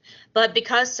 But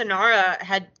because Sonara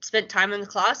had spent time in the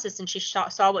Colossus and she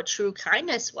saw what true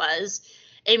kindness was,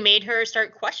 it made her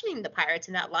start questioning the pirates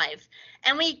in that life.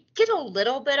 And we get a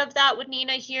little bit of that with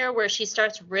Nina here, where she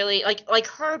starts really, like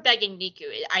her begging Niku,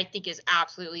 I think is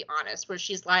absolutely honest, where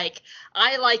she's like,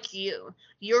 I like you.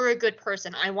 You're a good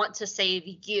person. I want to save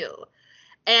you.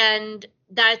 And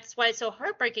that's why it's so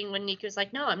heartbreaking when Niku's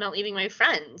like, no, I'm not leaving my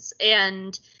friends.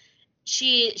 And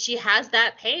she has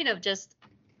that pain of just,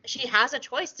 she has a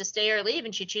choice to stay or leave,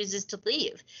 and she chooses to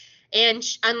leave. And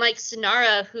unlike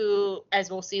Sonara, who,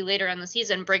 as we'll see later on the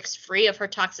season, breaks free of her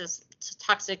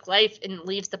toxic life and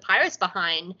leaves the pirates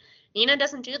behind, Nina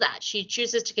doesn't do that. She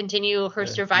chooses to continue her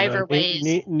survivor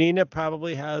ways. Nina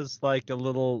probably has like a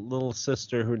little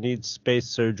sister who needs space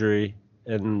surgery,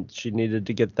 and she needed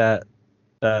to get that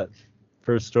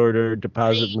First Order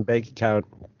deposit in the bank account.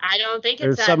 I don't think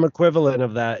there's some equivalent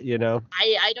of that,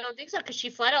 I don't think so, because she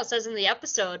flat out says in the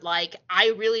episode, like,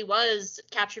 I really was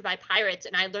captured by pirates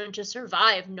and I learned to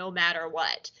survive no matter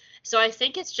what. So I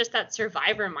think it's just that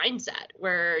survivor mindset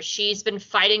where she's been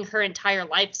fighting her entire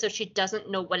life, so she doesn't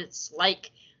know what it's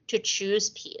like to choose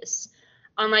peace.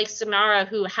 Unlike Sonara,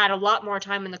 who had a lot more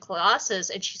time in the Colossus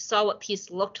and she saw what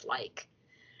peace looked like.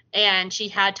 And she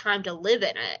had time to live in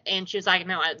it, and she was like,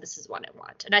 "No, this is what I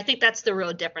want." And I think that's the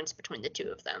real difference between the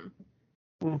two of them.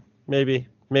 Maybe,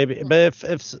 but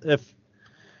if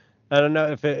I don't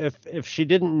know, if she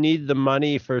didn't need the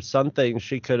money for something,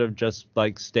 she could have just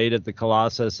like stayed at the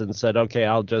Colossus and said, "Okay,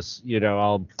 I'll just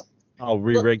I'll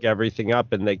re-rig everything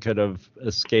up," and they could have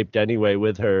escaped anyway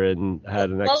with her and had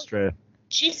an extra.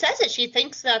 She says it. She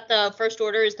thinks that the First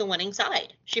Order is the winning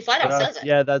side. She flat out says it.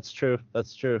 Yeah, that's true.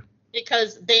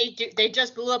 Because they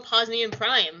just blew up Hosnian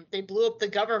Prime. They blew up the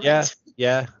government.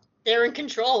 Yeah. They're in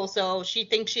control, so she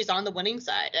thinks she's on the winning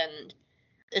side, and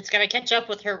it's gonna catch up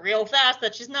with her real fast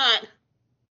that she's not.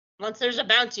 Once there's a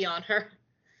bounty on her.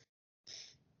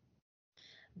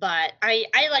 But I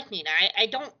like Nina. I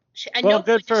don't. Well,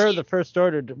 good for her. The First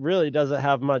Order really doesn't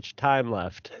have much time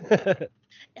left.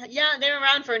 Yeah, they're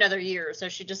around for another year, so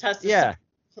she just has to. Yeah.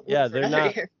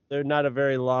 They're not a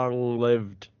very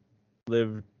long-lived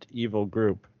evil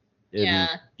group,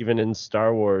 even in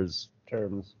Star Wars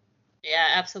terms. Yeah,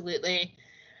 absolutely.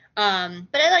 But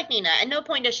I like Nina. At no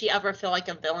point does she ever feel like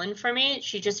a villain for me.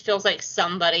 She just feels like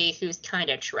somebody who's kind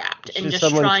of trapped. She's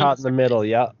someone caught in the middle,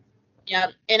 yeah. Yeah,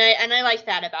 and I like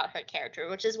that about her character,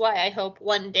 which is why I hope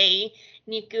one day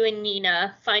Niku and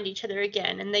Nina find each other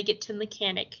again and they get to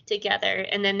mechanic together,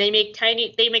 and then they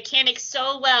mechanic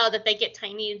so well that they get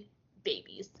tiny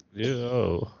babies.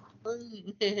 Ew.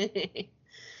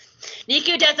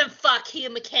 Niku doesn't fuck, he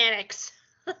mechanics.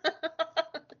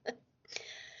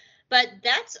 But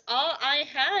that's all I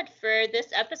had for this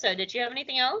episode. Did you have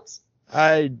anything else?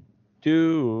 I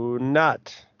do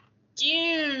not.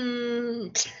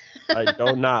 I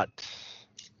do not.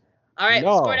 All right,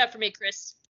 No. score it up for me,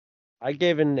 Chris. I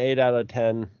gave it an 8 out of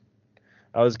 10.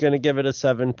 I was going to give it a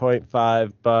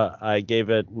 7.5, but I gave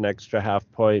it an extra half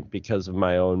point because of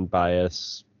my own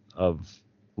bias of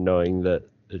knowing that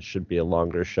it should be a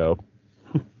longer show.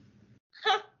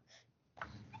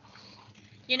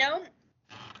 You know,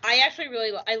 I actually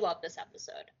I love this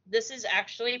episode. This is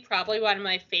actually probably one of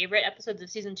my favorite episodes of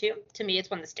season 2. To me, it's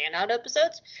one of the standout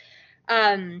episodes.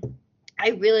 I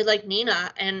really like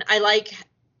Nina, and I like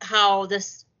how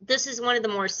this is one of the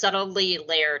more subtly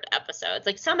layered episodes.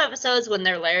 Like some episodes when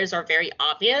their layers are very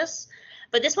obvious,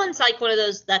 but this one's like one of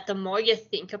those that the more you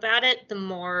think about it, the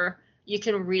more you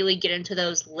can really get into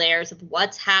those layers of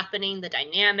what's happening, the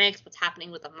dynamics, what's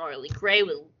happening with Morley Gray,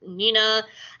 with Nina,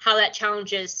 how that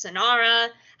challenges Sonara,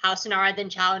 how Sonara then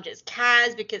challenges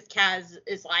Kaz, because Kaz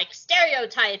is like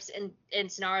stereotypes, and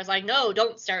Sonara's like, no,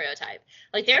 don't stereotype.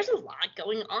 Like, there's a lot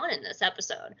going on in this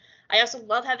episode. I also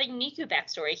love having Niku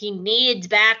backstory. He needs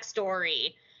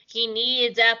backstory. He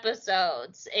needs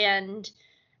episodes, and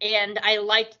I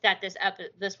liked that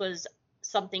this was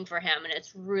something for him, and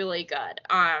it's really good.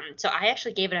 So I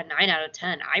actually gave it a 9 out of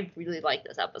 10. I really like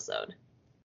this episode.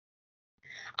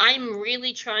 I'm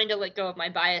really trying to let go of my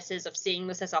biases of seeing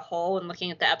this as a whole and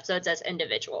looking at the episodes as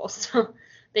individuals.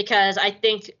 Because I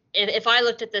think if I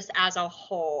looked at this as a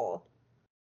whole,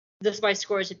 my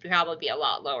scores would probably be a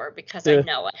lot lower because I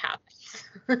know what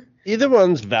happens. Either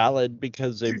one's valid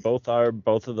because they both are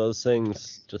both of those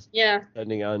things, just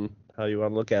depending on how you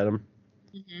want to look at them.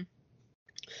 Mm-hmm.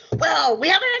 Well, we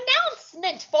have an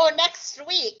announcement for next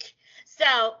week.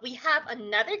 So we have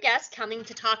another guest coming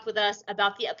to talk with us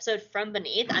about the episode From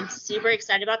Beneath. I'm super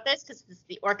excited about this because this is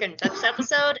the Orca and Flix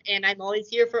episode, and I'm always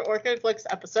here for Orca and Flix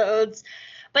episodes.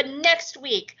 But next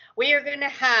week, we are going to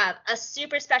have a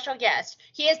super special guest.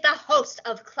 He is the host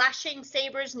of Clashing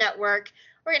Sabers Network.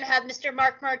 We're going to have Mr.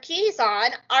 Mark Marquis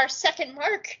on, our second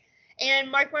Mark.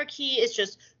 And Mark Marquis is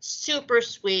just super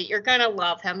sweet. You're going to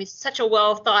love him. He's such a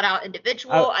well thought out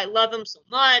individual. I love him so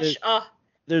much.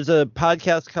 There's a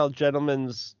podcast called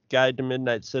Gentleman's Guide to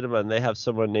Midnight Cinema, and they have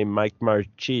someone named Mike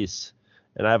Marchese.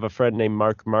 And I have a friend named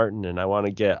Mark Martin, and I want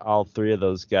to get all three of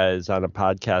those guys on a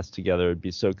podcast together. It'd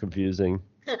be so confusing.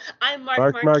 I'm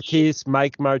Mark Marquise,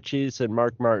 Mike Marchese, and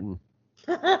Mark Martin.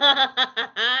 And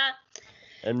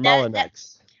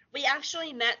Mullinex. We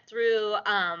actually met through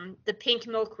the Pink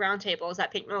Milk Roundtables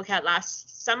that Pink Milk had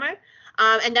last summer.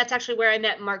 And that's actually where I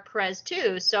met Mark Perez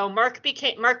too. So Mark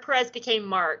Perez became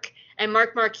Mark, and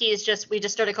Mark Marquis we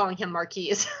just started calling him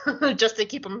Marquis just to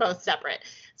keep them both separate.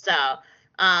 So,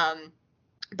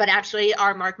 but actually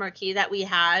our Mark Marquis that we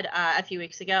had a few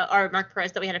weeks ago, or Mark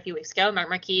Perez that we had a few weeks ago, Mark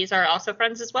Marquis are also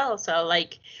friends as well. So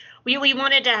like, we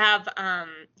wanted to have,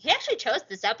 he actually chose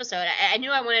this episode. I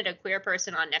knew I wanted a queer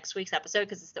person on next week's episode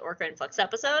because it's the Orca and Flix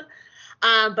episode.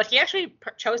 But he actually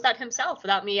chose that himself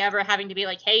without me ever having to be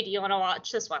like, hey, do you want to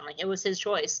watch this one? Like, it was his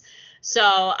choice. So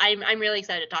I'm really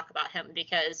excited to talk about him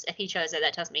because if he chose it,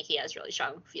 that tells me he has really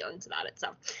strong feelings about it. So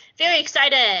very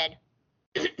excited.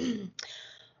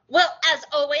 Well, as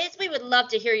always, we would love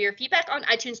to hear your feedback on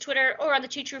iTunes, Twitter, or on the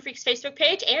Two True Freaks Facebook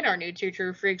page and our new Two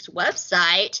True Freaks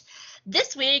website.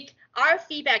 This week, our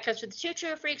feedback comes from the Two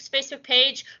True Freaks Facebook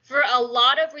page for a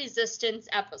lot of Resistance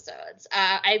episodes.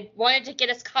 I wanted to get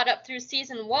us caught up through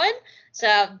season 1,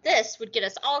 so this would get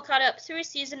us all caught up through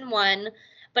season 1,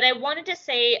 but I wanted to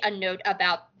say a note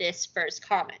about this first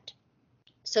comment.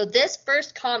 So this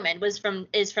first comment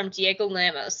is from Diego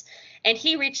Lemos, and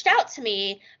he reached out to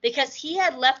me because he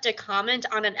had left a comment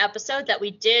on an episode that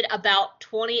we did about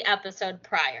 20 episodes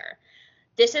prior.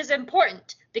 This is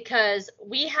important because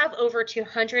we have over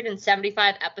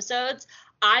 275 episodes.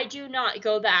 I do not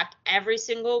go back every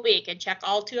single week and check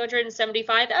all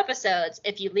 275 episodes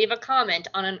if you leave a comment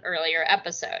on an earlier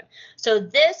episode. So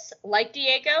this, like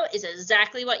Diego, is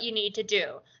exactly what you need to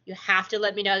do. You have to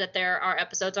let me know that there are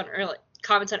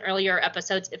comments on earlier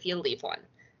episodes if you leave one.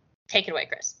 Take it away,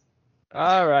 Chris.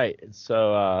 All right.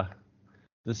 So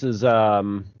this is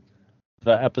the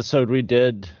episode we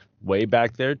did way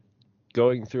back there,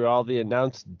 going through all the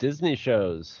announced Disney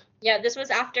shows. Yeah, this was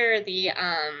after the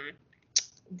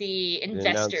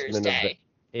Investors Day.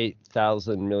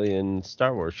 8,000 million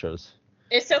Star Wars shows.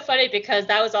 It's so funny because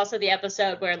that was also the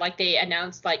episode where like they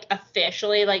announced like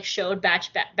officially like showed Bad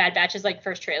Batch's like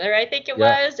first trailer, I think it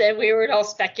was, and we were all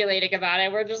speculating about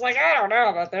it. We're just like, I don't know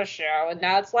about this show, and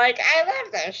now it's like, I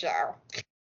love this show.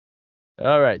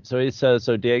 All right,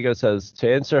 so Diego says,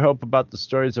 to answer Hope about the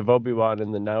stories of Obi-Wan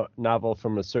in the novel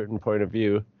from a certain point of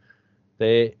view,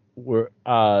 they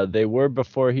were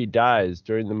before he dies,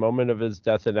 during the moment of his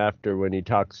death and after, when he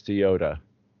talks to Yoda.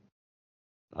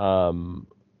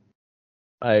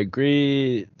 I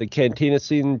agree. The Cantina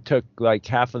scene took like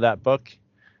half of that book,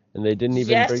 and they didn't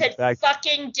even bring back. Yes, it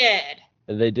fucking did.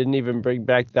 And they didn't even bring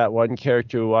back that one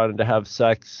character who wanted to have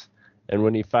sex, and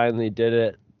when he finally did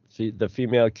it, the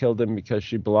female killed him because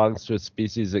she belongs to a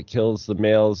species that kills the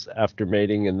males after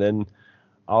mating, and then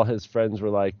all his friends were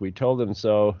like, "We told him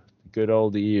so." Good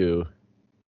old EU.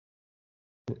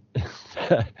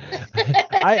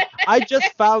 I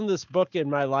just found this book in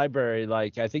my library.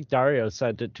 Like, I think Dario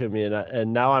sent it to me,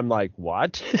 and now I'm like,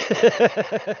 what?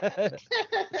 It's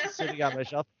sitting on my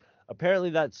shelf. Apparently,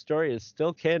 that story is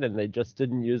still canon. They just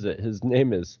didn't use it. His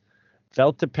name is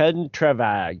Feltepen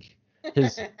Trevag.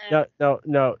 His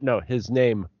no. His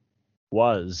name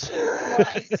was.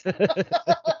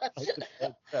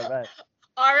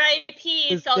 R.I.P.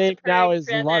 His name now is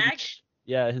Lunch.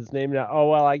 Yeah, his name now. Oh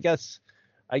well, I guess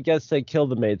they kill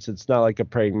the mates. It's not like a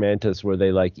praying mantis where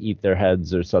they like eat their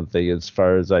heads or something, as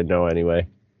far as I know anyway.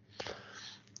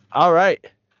 All right.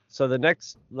 So the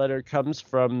next letter comes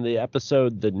from the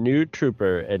episode The New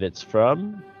Trooper, and it's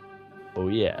from, oh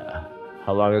yeah,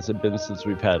 how long has it been since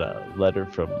we've had a letter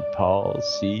from Paul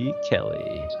C.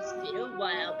 Kelly? It's been a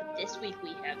while, but this week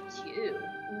we have two.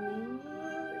 Ooh,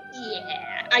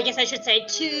 yeah. I guess I should say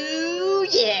two,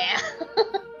 yeah.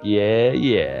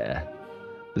 Yeah.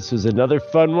 This was another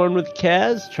fun one with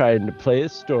Kaz trying to play a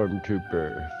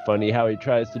stormtrooper. Funny how he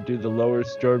tries to do the lower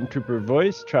stormtrooper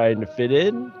voice, trying to fit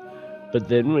in. But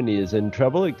then when he is in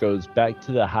trouble, it goes back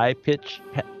to the high-pitched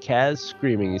Kaz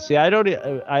screaming. You see,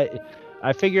 I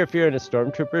figure if you're in a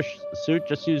stormtrooper suit,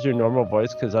 just use your normal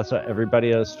voice, because that's what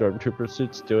everybody in a stormtrooper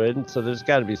suit's doing. So there's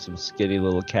got to be some skinny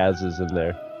little Kazes in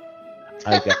there.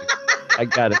 I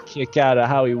got a kick out of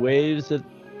how he waves at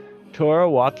Tora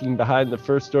walking behind the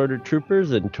First Order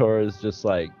troopers, and Tora's just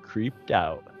like creeped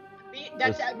out.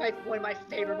 That's one of my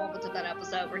favorite moments of that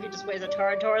episode, where he just waves at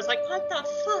Tora, and Tora's like, what the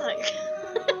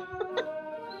fuck?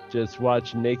 Just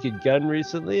watched Naked Gun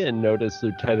recently and noticed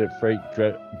Lieutenant Frank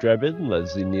Drebin,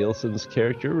 Leslie Nielsen's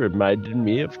character, reminded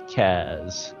me of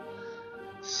Kaz.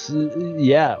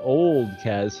 Yeah, old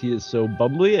Kaz. He is so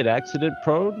bumbly and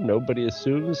accident-prone, nobody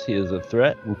assumes he is a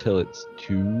threat until it's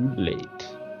too late.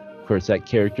 Of course, that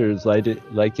character is like it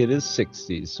is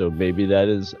 60s, so maybe that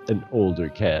is an older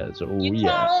Kaz. Oh, you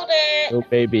yeah. Called it. Oh,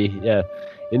 maybe, yeah.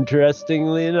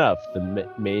 Interestingly enough, the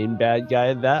main bad guy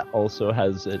in that also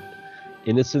has an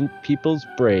innocent people's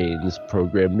brains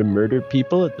programmed to murder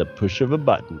people at the push of a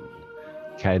button.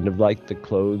 Kind of like the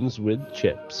clones with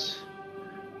chips.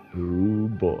 Ooh,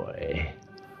 boy.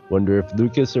 Wonder if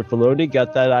Lucas or Filoni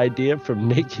got that idea from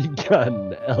Naked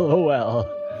Gun. LOL.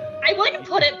 I wouldn't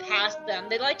put it past them.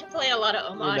 They like to play a lot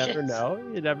of homages.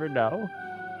 You never know.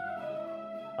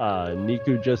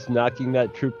 Niku just knocking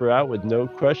that trooper out with no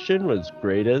question was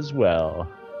great as well.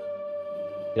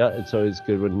 Yeah, it's always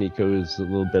good when Niku is a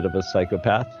little bit of a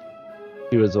psychopath.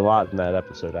 He was a lot in that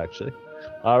episode, actually.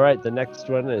 All right, the next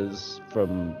one is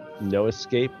from No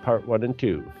Escape, Part 1 and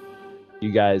 2.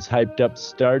 You guys hyped up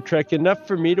Star Trek enough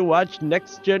for me to watch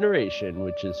Next Generation,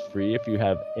 which is free if you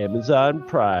have Amazon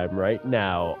Prime right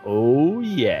now. Oh,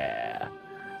 yeah.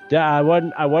 I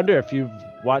wonder if you've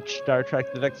watched Star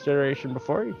Trek The Next Generation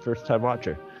before, your first time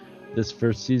watcher. This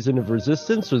first season of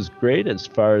Resistance was great as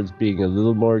far as being a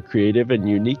little more creative and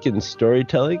unique in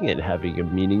storytelling and having a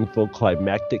meaningful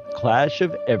climactic clash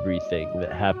of everything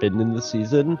that happened in the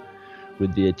season,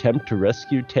 with the attempt to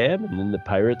rescue Tam and then the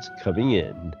pirates coming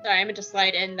in. Sorry, I'm going to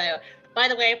slide in though. By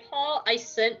the way, Paul, I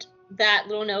sent that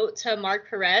little note to Mark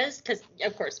Perez, because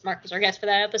of course Mark was our guest for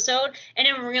that episode, and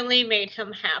it really made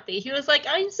him happy. He was like,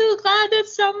 I'm so glad that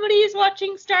somebody is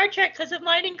watching Star Trek because of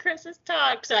mine and Chris's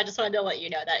talk. So I just wanted to let you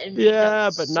know that. Yeah,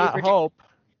 but not Hope.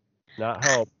 Not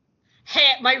Hope. Hey,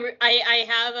 I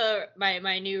have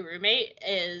my new roommate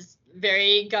is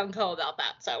very gung-ho about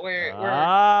that, so we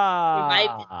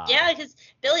might, yeah, because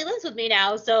Billy lives with me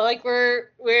now, so like we're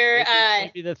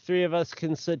maybe the three of us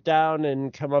can sit down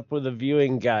and come up with a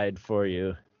viewing guide for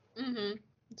you.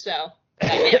 So so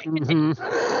I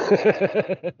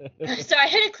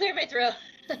had to clear my throat.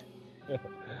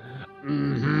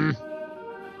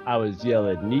 I was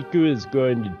yelling, Niku is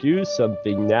going to do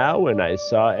something now, when I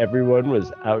saw everyone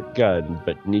was outgunned,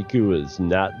 but Niku was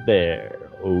not there.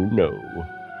 Oh no.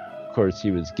 Of course,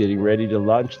 he was getting ready to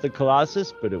launch the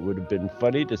Colossus, but it would have been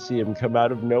funny to see him come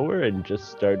out of nowhere and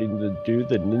just starting to do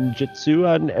the ninjutsu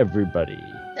on everybody.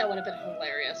 That would have been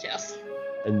hilarious, yes.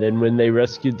 And then when they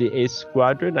rescued the Ace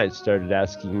Squadron, I started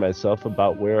asking myself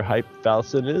about where Hype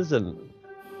Falcon is, and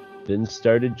then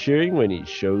started cheering when he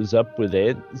shows up with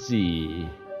Aunt Z.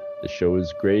 The show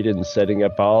is great in setting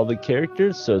up all the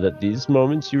characters so that these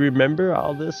moments you remember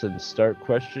all this and start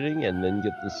questioning and then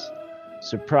get this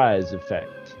surprise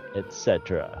effect,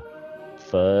 etc.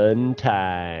 Fun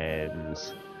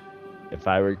times. If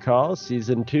I recall,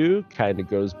 Season 2 kind of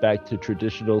goes back to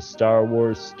traditional Star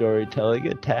Wars storytelling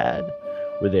a tad,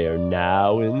 where they are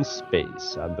now in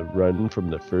space on the run from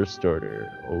the First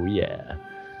Order. Oh yeah.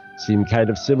 Seem kind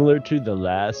of similar to The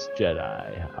Last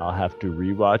Jedi. I'll have to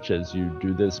rewatch as you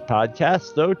do this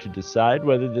podcast, though, to decide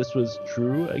whether this was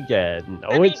true again.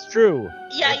 It's true.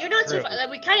 Yeah, it's you're not true. too far.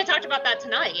 We kind of talked about that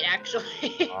tonight,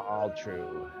 actually. All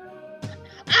true. Oh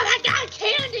my god,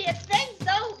 Candy! It's been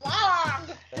so long!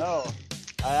 Oh,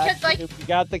 we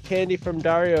got the candy from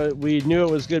Dario. We knew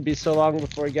it was going to be so long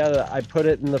before we got it. I put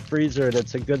it in the freezer, and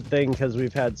it's a good thing because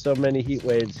we've had so many heat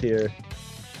waves here.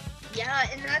 Yeah,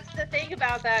 and that's the thing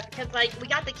about that, because, like, we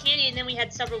got the candy, and then we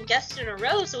had several guests in a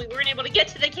row, so we weren't able to get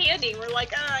to the candy. We're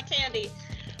like, candy.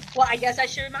 Well, I guess I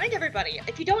should remind everybody,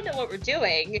 if you don't know what we're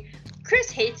doing, Chris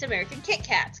hates American Kit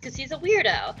Kats, because he's a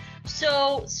weirdo.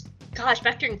 So, gosh,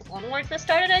 back during Clone Wars this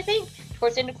started, I think,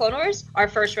 towards the end of Clone Wars, our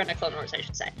first run of Clone Wars, I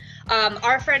should say.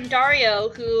 Our friend Dario,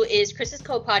 who is Chris's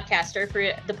co-podcaster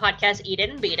for the podcast Eat It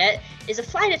and Beat It, is a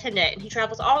flight attendant, and he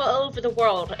travels all over the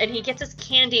world, and he gets us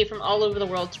candy from all over the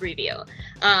world to review,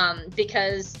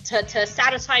 because to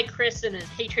satisfy Chris and his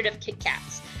hatred of Kit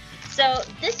Kats. So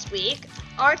this week,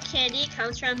 our candy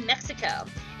comes from Mexico,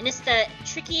 and it's the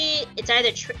tricky. It's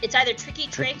either Tricky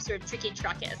Tricks or Tricky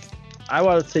Truckers. I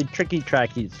want to say Tricky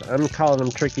Trackies. I'm calling them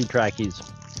Tricky Trackies.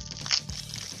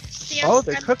 See,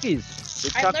 they're cookies.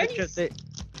 They're chocolate chip.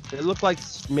 They look like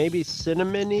maybe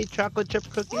cinnamon-y chocolate chip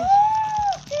cookies.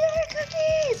 Oh, they're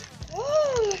cookies!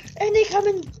 Oh, and they come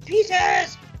in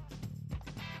pieces.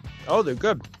 Oh, they're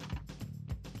good.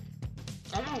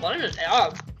 Oh my goodness, they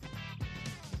are.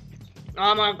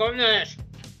 Oh my goodness.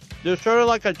 They're sort of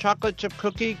like a chocolate chip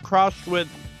cookie crossed with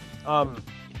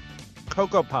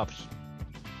Cocoa Puffs.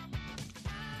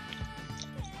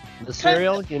 The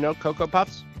cereal, Cocoa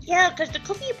Puffs? Yeah, because the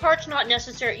cookie part's not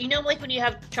necessary. You know, like when you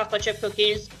have chocolate chip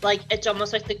cookies, like it's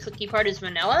almost like the cookie part is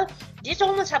vanilla. These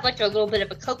almost have like a little bit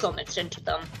of a cocoa mixed into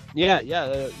them. Yeah,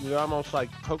 they're almost like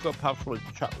Cocoa Puffs with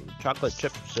chocolate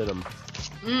chips in them.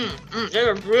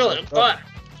 They're really good.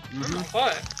 Mm-hmm. Oh my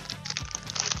god.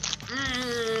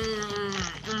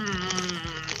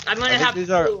 I'm gonna have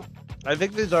to. I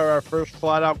think these are our first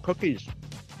flat-out cookies.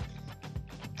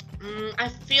 I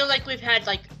feel like we've had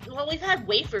we've had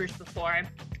wafers before.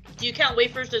 Do you count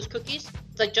wafers as cookies?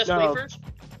 It's like just No. wafers?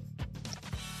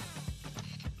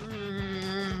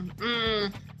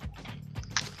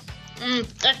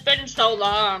 It's been so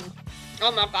long.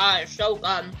 Oh my gosh, so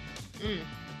good.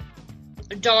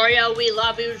 Dario, we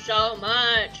love you so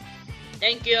much.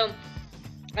 Thank you.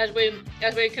 As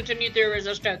we continue through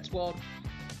Resistance, we'll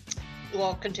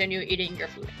continue eating your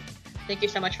food. Thank you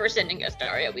so much for sending us,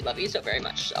 Dario. We love you so very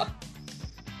much. So.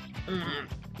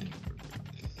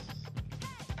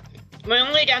 My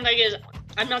only downside is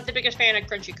I'm not the biggest fan of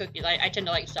crunchy cookies. I tend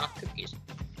to like soft cookies.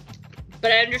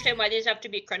 But I understand why these have to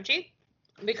be crunchy,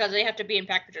 because they have to be in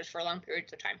packages for long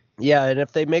periods of time. Yeah, and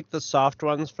if they make the soft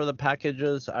ones for the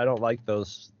packages, I don't like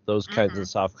those kinds of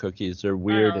soft cookies. They're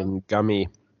weird and gummy.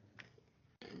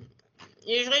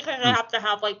 Usually because they have to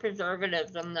have like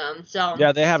preservatives in them. So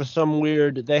yeah, they have some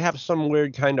weird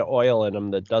kind of oil in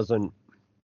them that doesn't.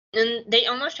 And they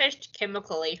almost taste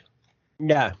chemically.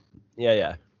 Yeah.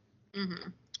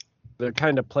 They're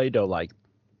kind of Play-Doh like.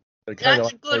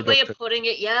 That's a good way of putting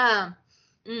it. Yeah.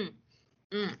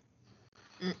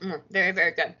 Very,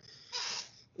 very good.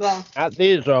 Well, at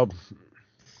these though.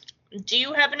 Do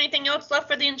you have anything else left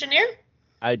for the engineer?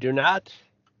 I do not.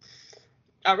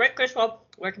 All right, Chris. Well,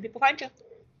 where can people find you?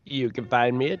 You can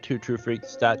find me at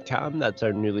twotruefreaks.com. That's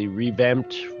our newly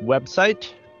revamped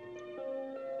website,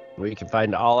 where you can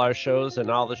find all our shows and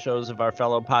all the shows of our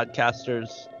fellow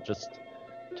podcasters. Just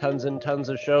tons and tons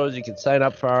of shows. You can sign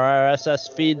up for our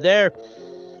RSS feed there.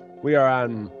 We are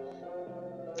on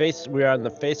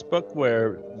the Facebook,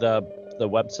 where the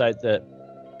website that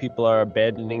people are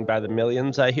abandoning by the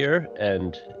millions, I hear.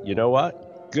 And you know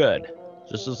what? Good.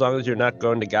 Just as long as you're not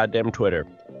going to goddamn Twitter.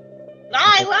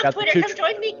 I love Twitter. Come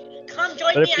join me. Come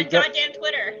join But me if you on go- goddamn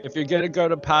Twitter. If you're gonna go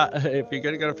to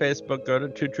Facebook, go to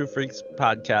Two True Freaks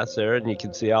podcast there, and you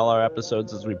can see all our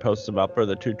episodes as we post them up, or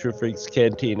the Two True Freaks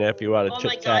Cantina if you want to Oh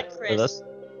my chit god, chat Chris. with us.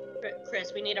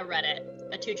 Chris, we need a Reddit.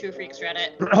 A Two True Freaks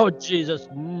Reddit. Oh Jesus,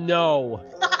 no,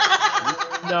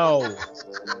 no,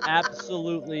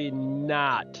 absolutely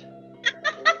not.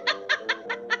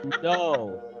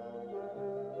 No.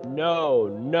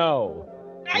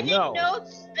 I didn't know.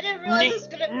 I didn't realize it was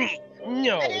gonna be.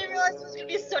 No. I didn't realize it was gonna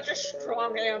be such a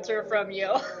strong answer from you.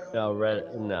 No,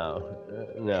 Reddit. No.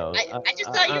 I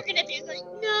just thought you were gonna be like,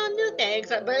 no thanks.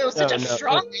 But it was such a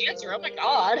strong answer. Oh my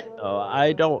god. No,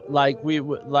 I don't like. We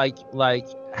would like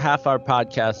half our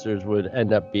podcasters would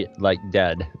end up be like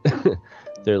dead.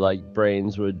 Their like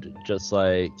brains would just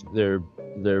like their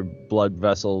blood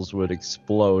vessels would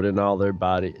explode in all their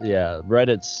body. Yeah,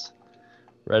 Reddit's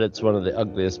one of the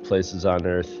ugliest places on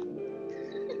earth.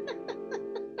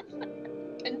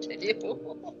 Continue.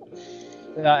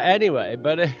 Anyway,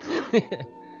 but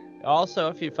also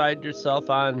if you find yourself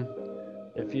on,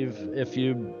 if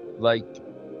you like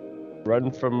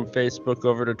run from Facebook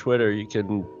over to Twitter, you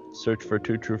can search for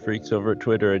Two True Freaks over at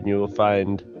Twitter, and you will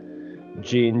find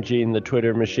Gene the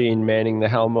Twitter machine manning the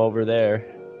helm over there.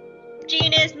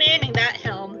 Gene is manning that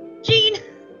helm. Gene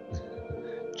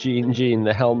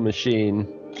the helm machine.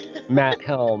 Matt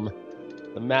Helm,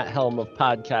 the Matt Helm of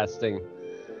podcasting.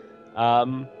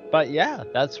 But yeah,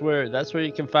 that's where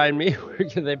you can find me. Where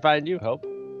can they find you, Hope?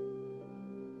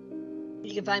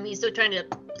 You can find me still trying to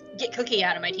get cookie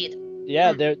out of my teeth.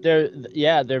 Yeah,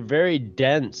 they're very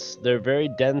dense. They're very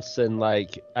dense, and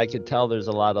like I could tell there's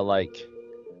a lot of like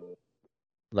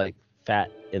fat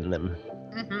in them.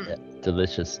 Mm-hmm. Yeah,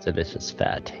 delicious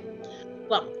fat.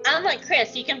 Well, unlike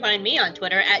Chris, you can find me on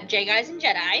Twitter at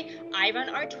JGuysandJedi. I run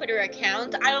our Twitter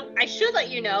account. I should let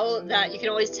you know that you can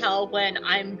always tell when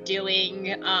I'm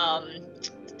doing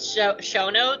show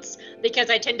notes, because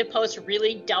I tend to post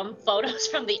really dumb photos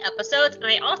from the episodes, and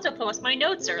I also post my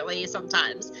notes early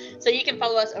sometimes. So you can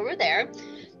follow us over there.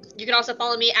 You can also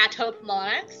follow me at Hope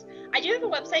Monax. I do have a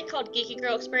website called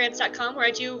geekygirlexperience.com where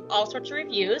I do all sorts of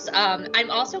reviews.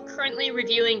 I'm also currently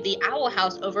reviewing The Owl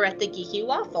House over at the Geeky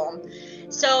Waffle.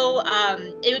 So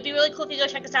it would be really cool if you go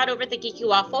check us out over at the Geeky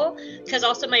Waffle, because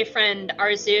also my friend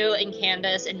Arzu and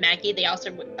Candace and Maggie, they also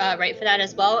write for that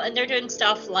as well. And they're doing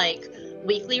stuff like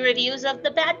weekly reviews of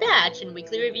The Bad Batch and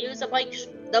weekly reviews of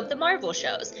of the Marvel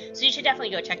shows. So you should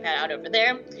definitely go check that out over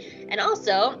there. And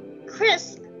also,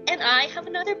 Chris and I have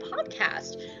another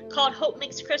podcast called Hope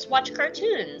Makes Chris Watch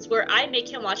Cartoons, where I make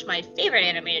him watch my favorite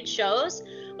animated shows.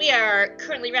 We are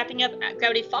currently wrapping up at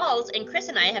Gravity Falls, and Chris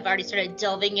and I have already started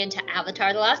delving into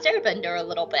Avatar: The Last Airbender a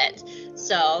little bit.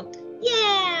 So,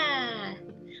 yeah!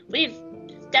 We've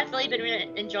definitely been really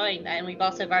enjoying that, and we've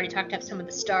also already talked about some of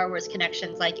the Star Wars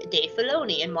connections, like Dave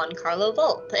Filoni and Juan Carlo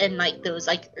Volpe, and those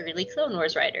early Clone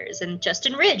Wars writers, and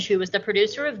Justin Ridge, who was the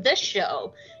producer of this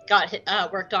show,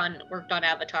 worked on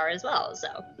Avatar as well. So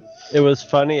it was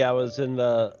funny. I was in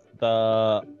the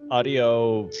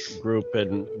audio group,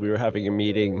 and we were having a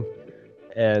meeting,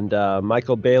 and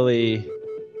Michael Bailey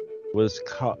was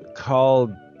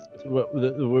called.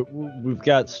 We've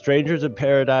got Strangers in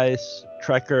Paradise,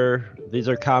 Trekker. These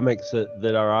are comics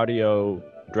that our audio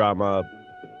drama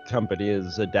company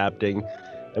is adapting.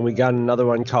 And we got another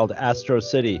one called Astro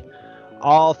City.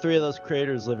 All three of those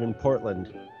creators live in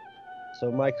Portland.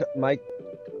 So Mike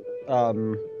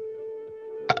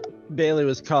Bailey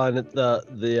was calling it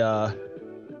the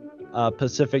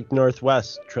Pacific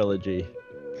Northwest trilogy.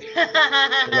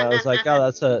 And I was like, oh,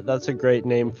 that's a great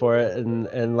name for it.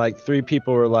 And like three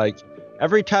people were like,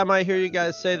 every time I hear you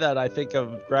guys say that, I think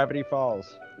of Gravity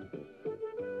Falls.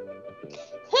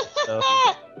 So,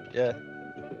 yeah.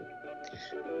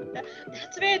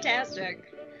 That's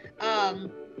fantastic.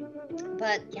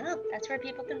 But yeah, that's where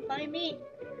people can find me.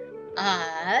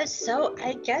 So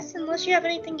I guess unless you have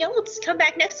anything else, come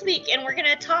back next week and we're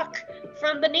gonna talk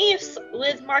from beneath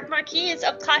with Mark Marquez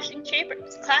of Clashing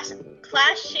Sabers.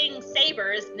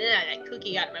 That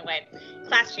cookie got in my way.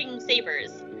 Clashing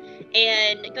Sabers.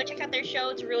 And go check out their show.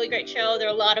 It's a really great show. They're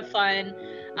a lot of fun.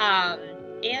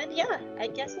 And yeah, I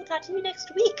guess we'll talk to you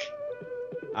next week.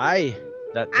 And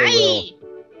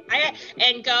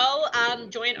go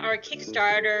join our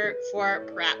Kickstarter for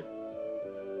Prep.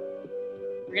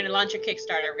 We're gonna launch a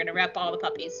Kickstarter. We're gonna wrap all the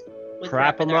puppies.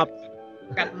 Prep them up.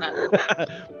 Prep them up.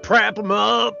 Prep them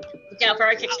up. Look out for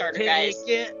our Kickstarter, guys.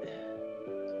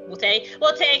 We'll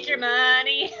take your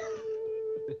money.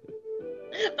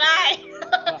 Bye.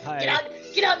 Bye.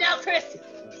 Get out now, Chris.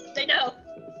 Say no.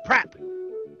 Prep.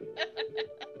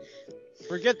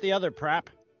 Forget the other prep.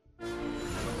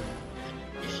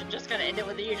 You should just gonna end it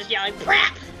with you just yelling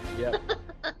crap. Yep.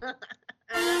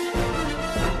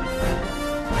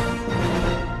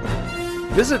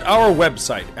 Visit our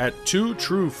website at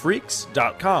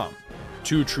twotruefreaks.com.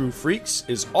 Two True Freaks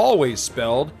is always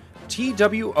spelled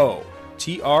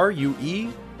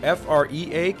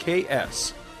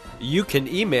TWOTRUEFREAKS. You can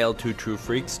email Two True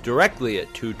Freaks directly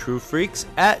at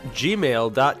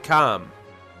twotruefreaks@gmail.com.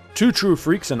 Two True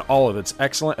Freaks and all of its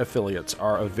excellent affiliates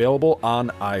are available on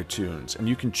iTunes, and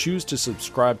you can choose to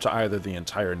subscribe to either the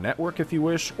entire network if you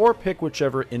wish, or pick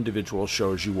whichever individual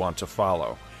shows you want to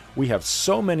follow. We have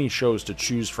so many shows to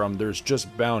choose from, there's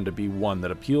just bound to be one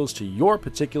that appeals to your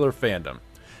particular fandom.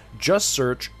 Just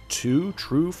search Two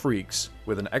True Freaks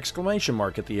with an exclamation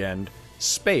mark at the end,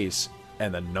 space,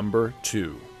 and the number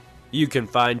 2. You can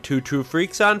find Two True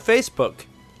Freaks on Facebook.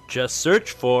 Just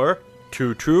search for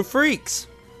Two True Freaks.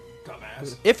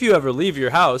 Dumbass. If you ever leave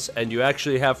your house and you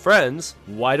actually have friends,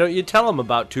 why don't you tell them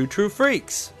about Two True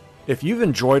Freaks? If you've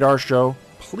enjoyed our show,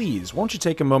 please won't you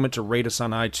take a moment to rate us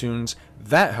on iTunes?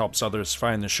 That helps others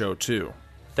find the show too.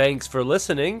 Thanks for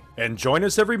listening, and join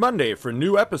us every Monday for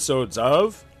new episodes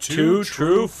of Two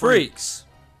True Freaks.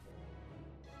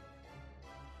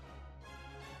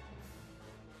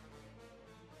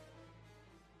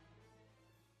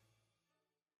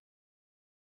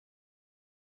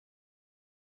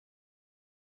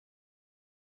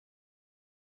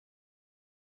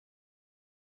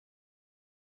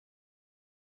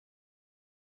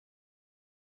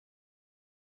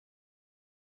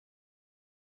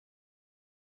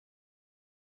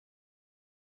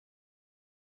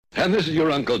 And this is your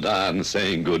Uncle Don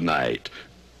saying good night.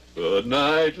 Good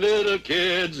night, little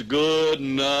kids, good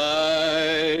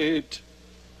night.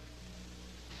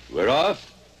 We're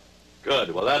off?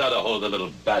 Good. Well, that ought to hold the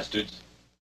little bastards.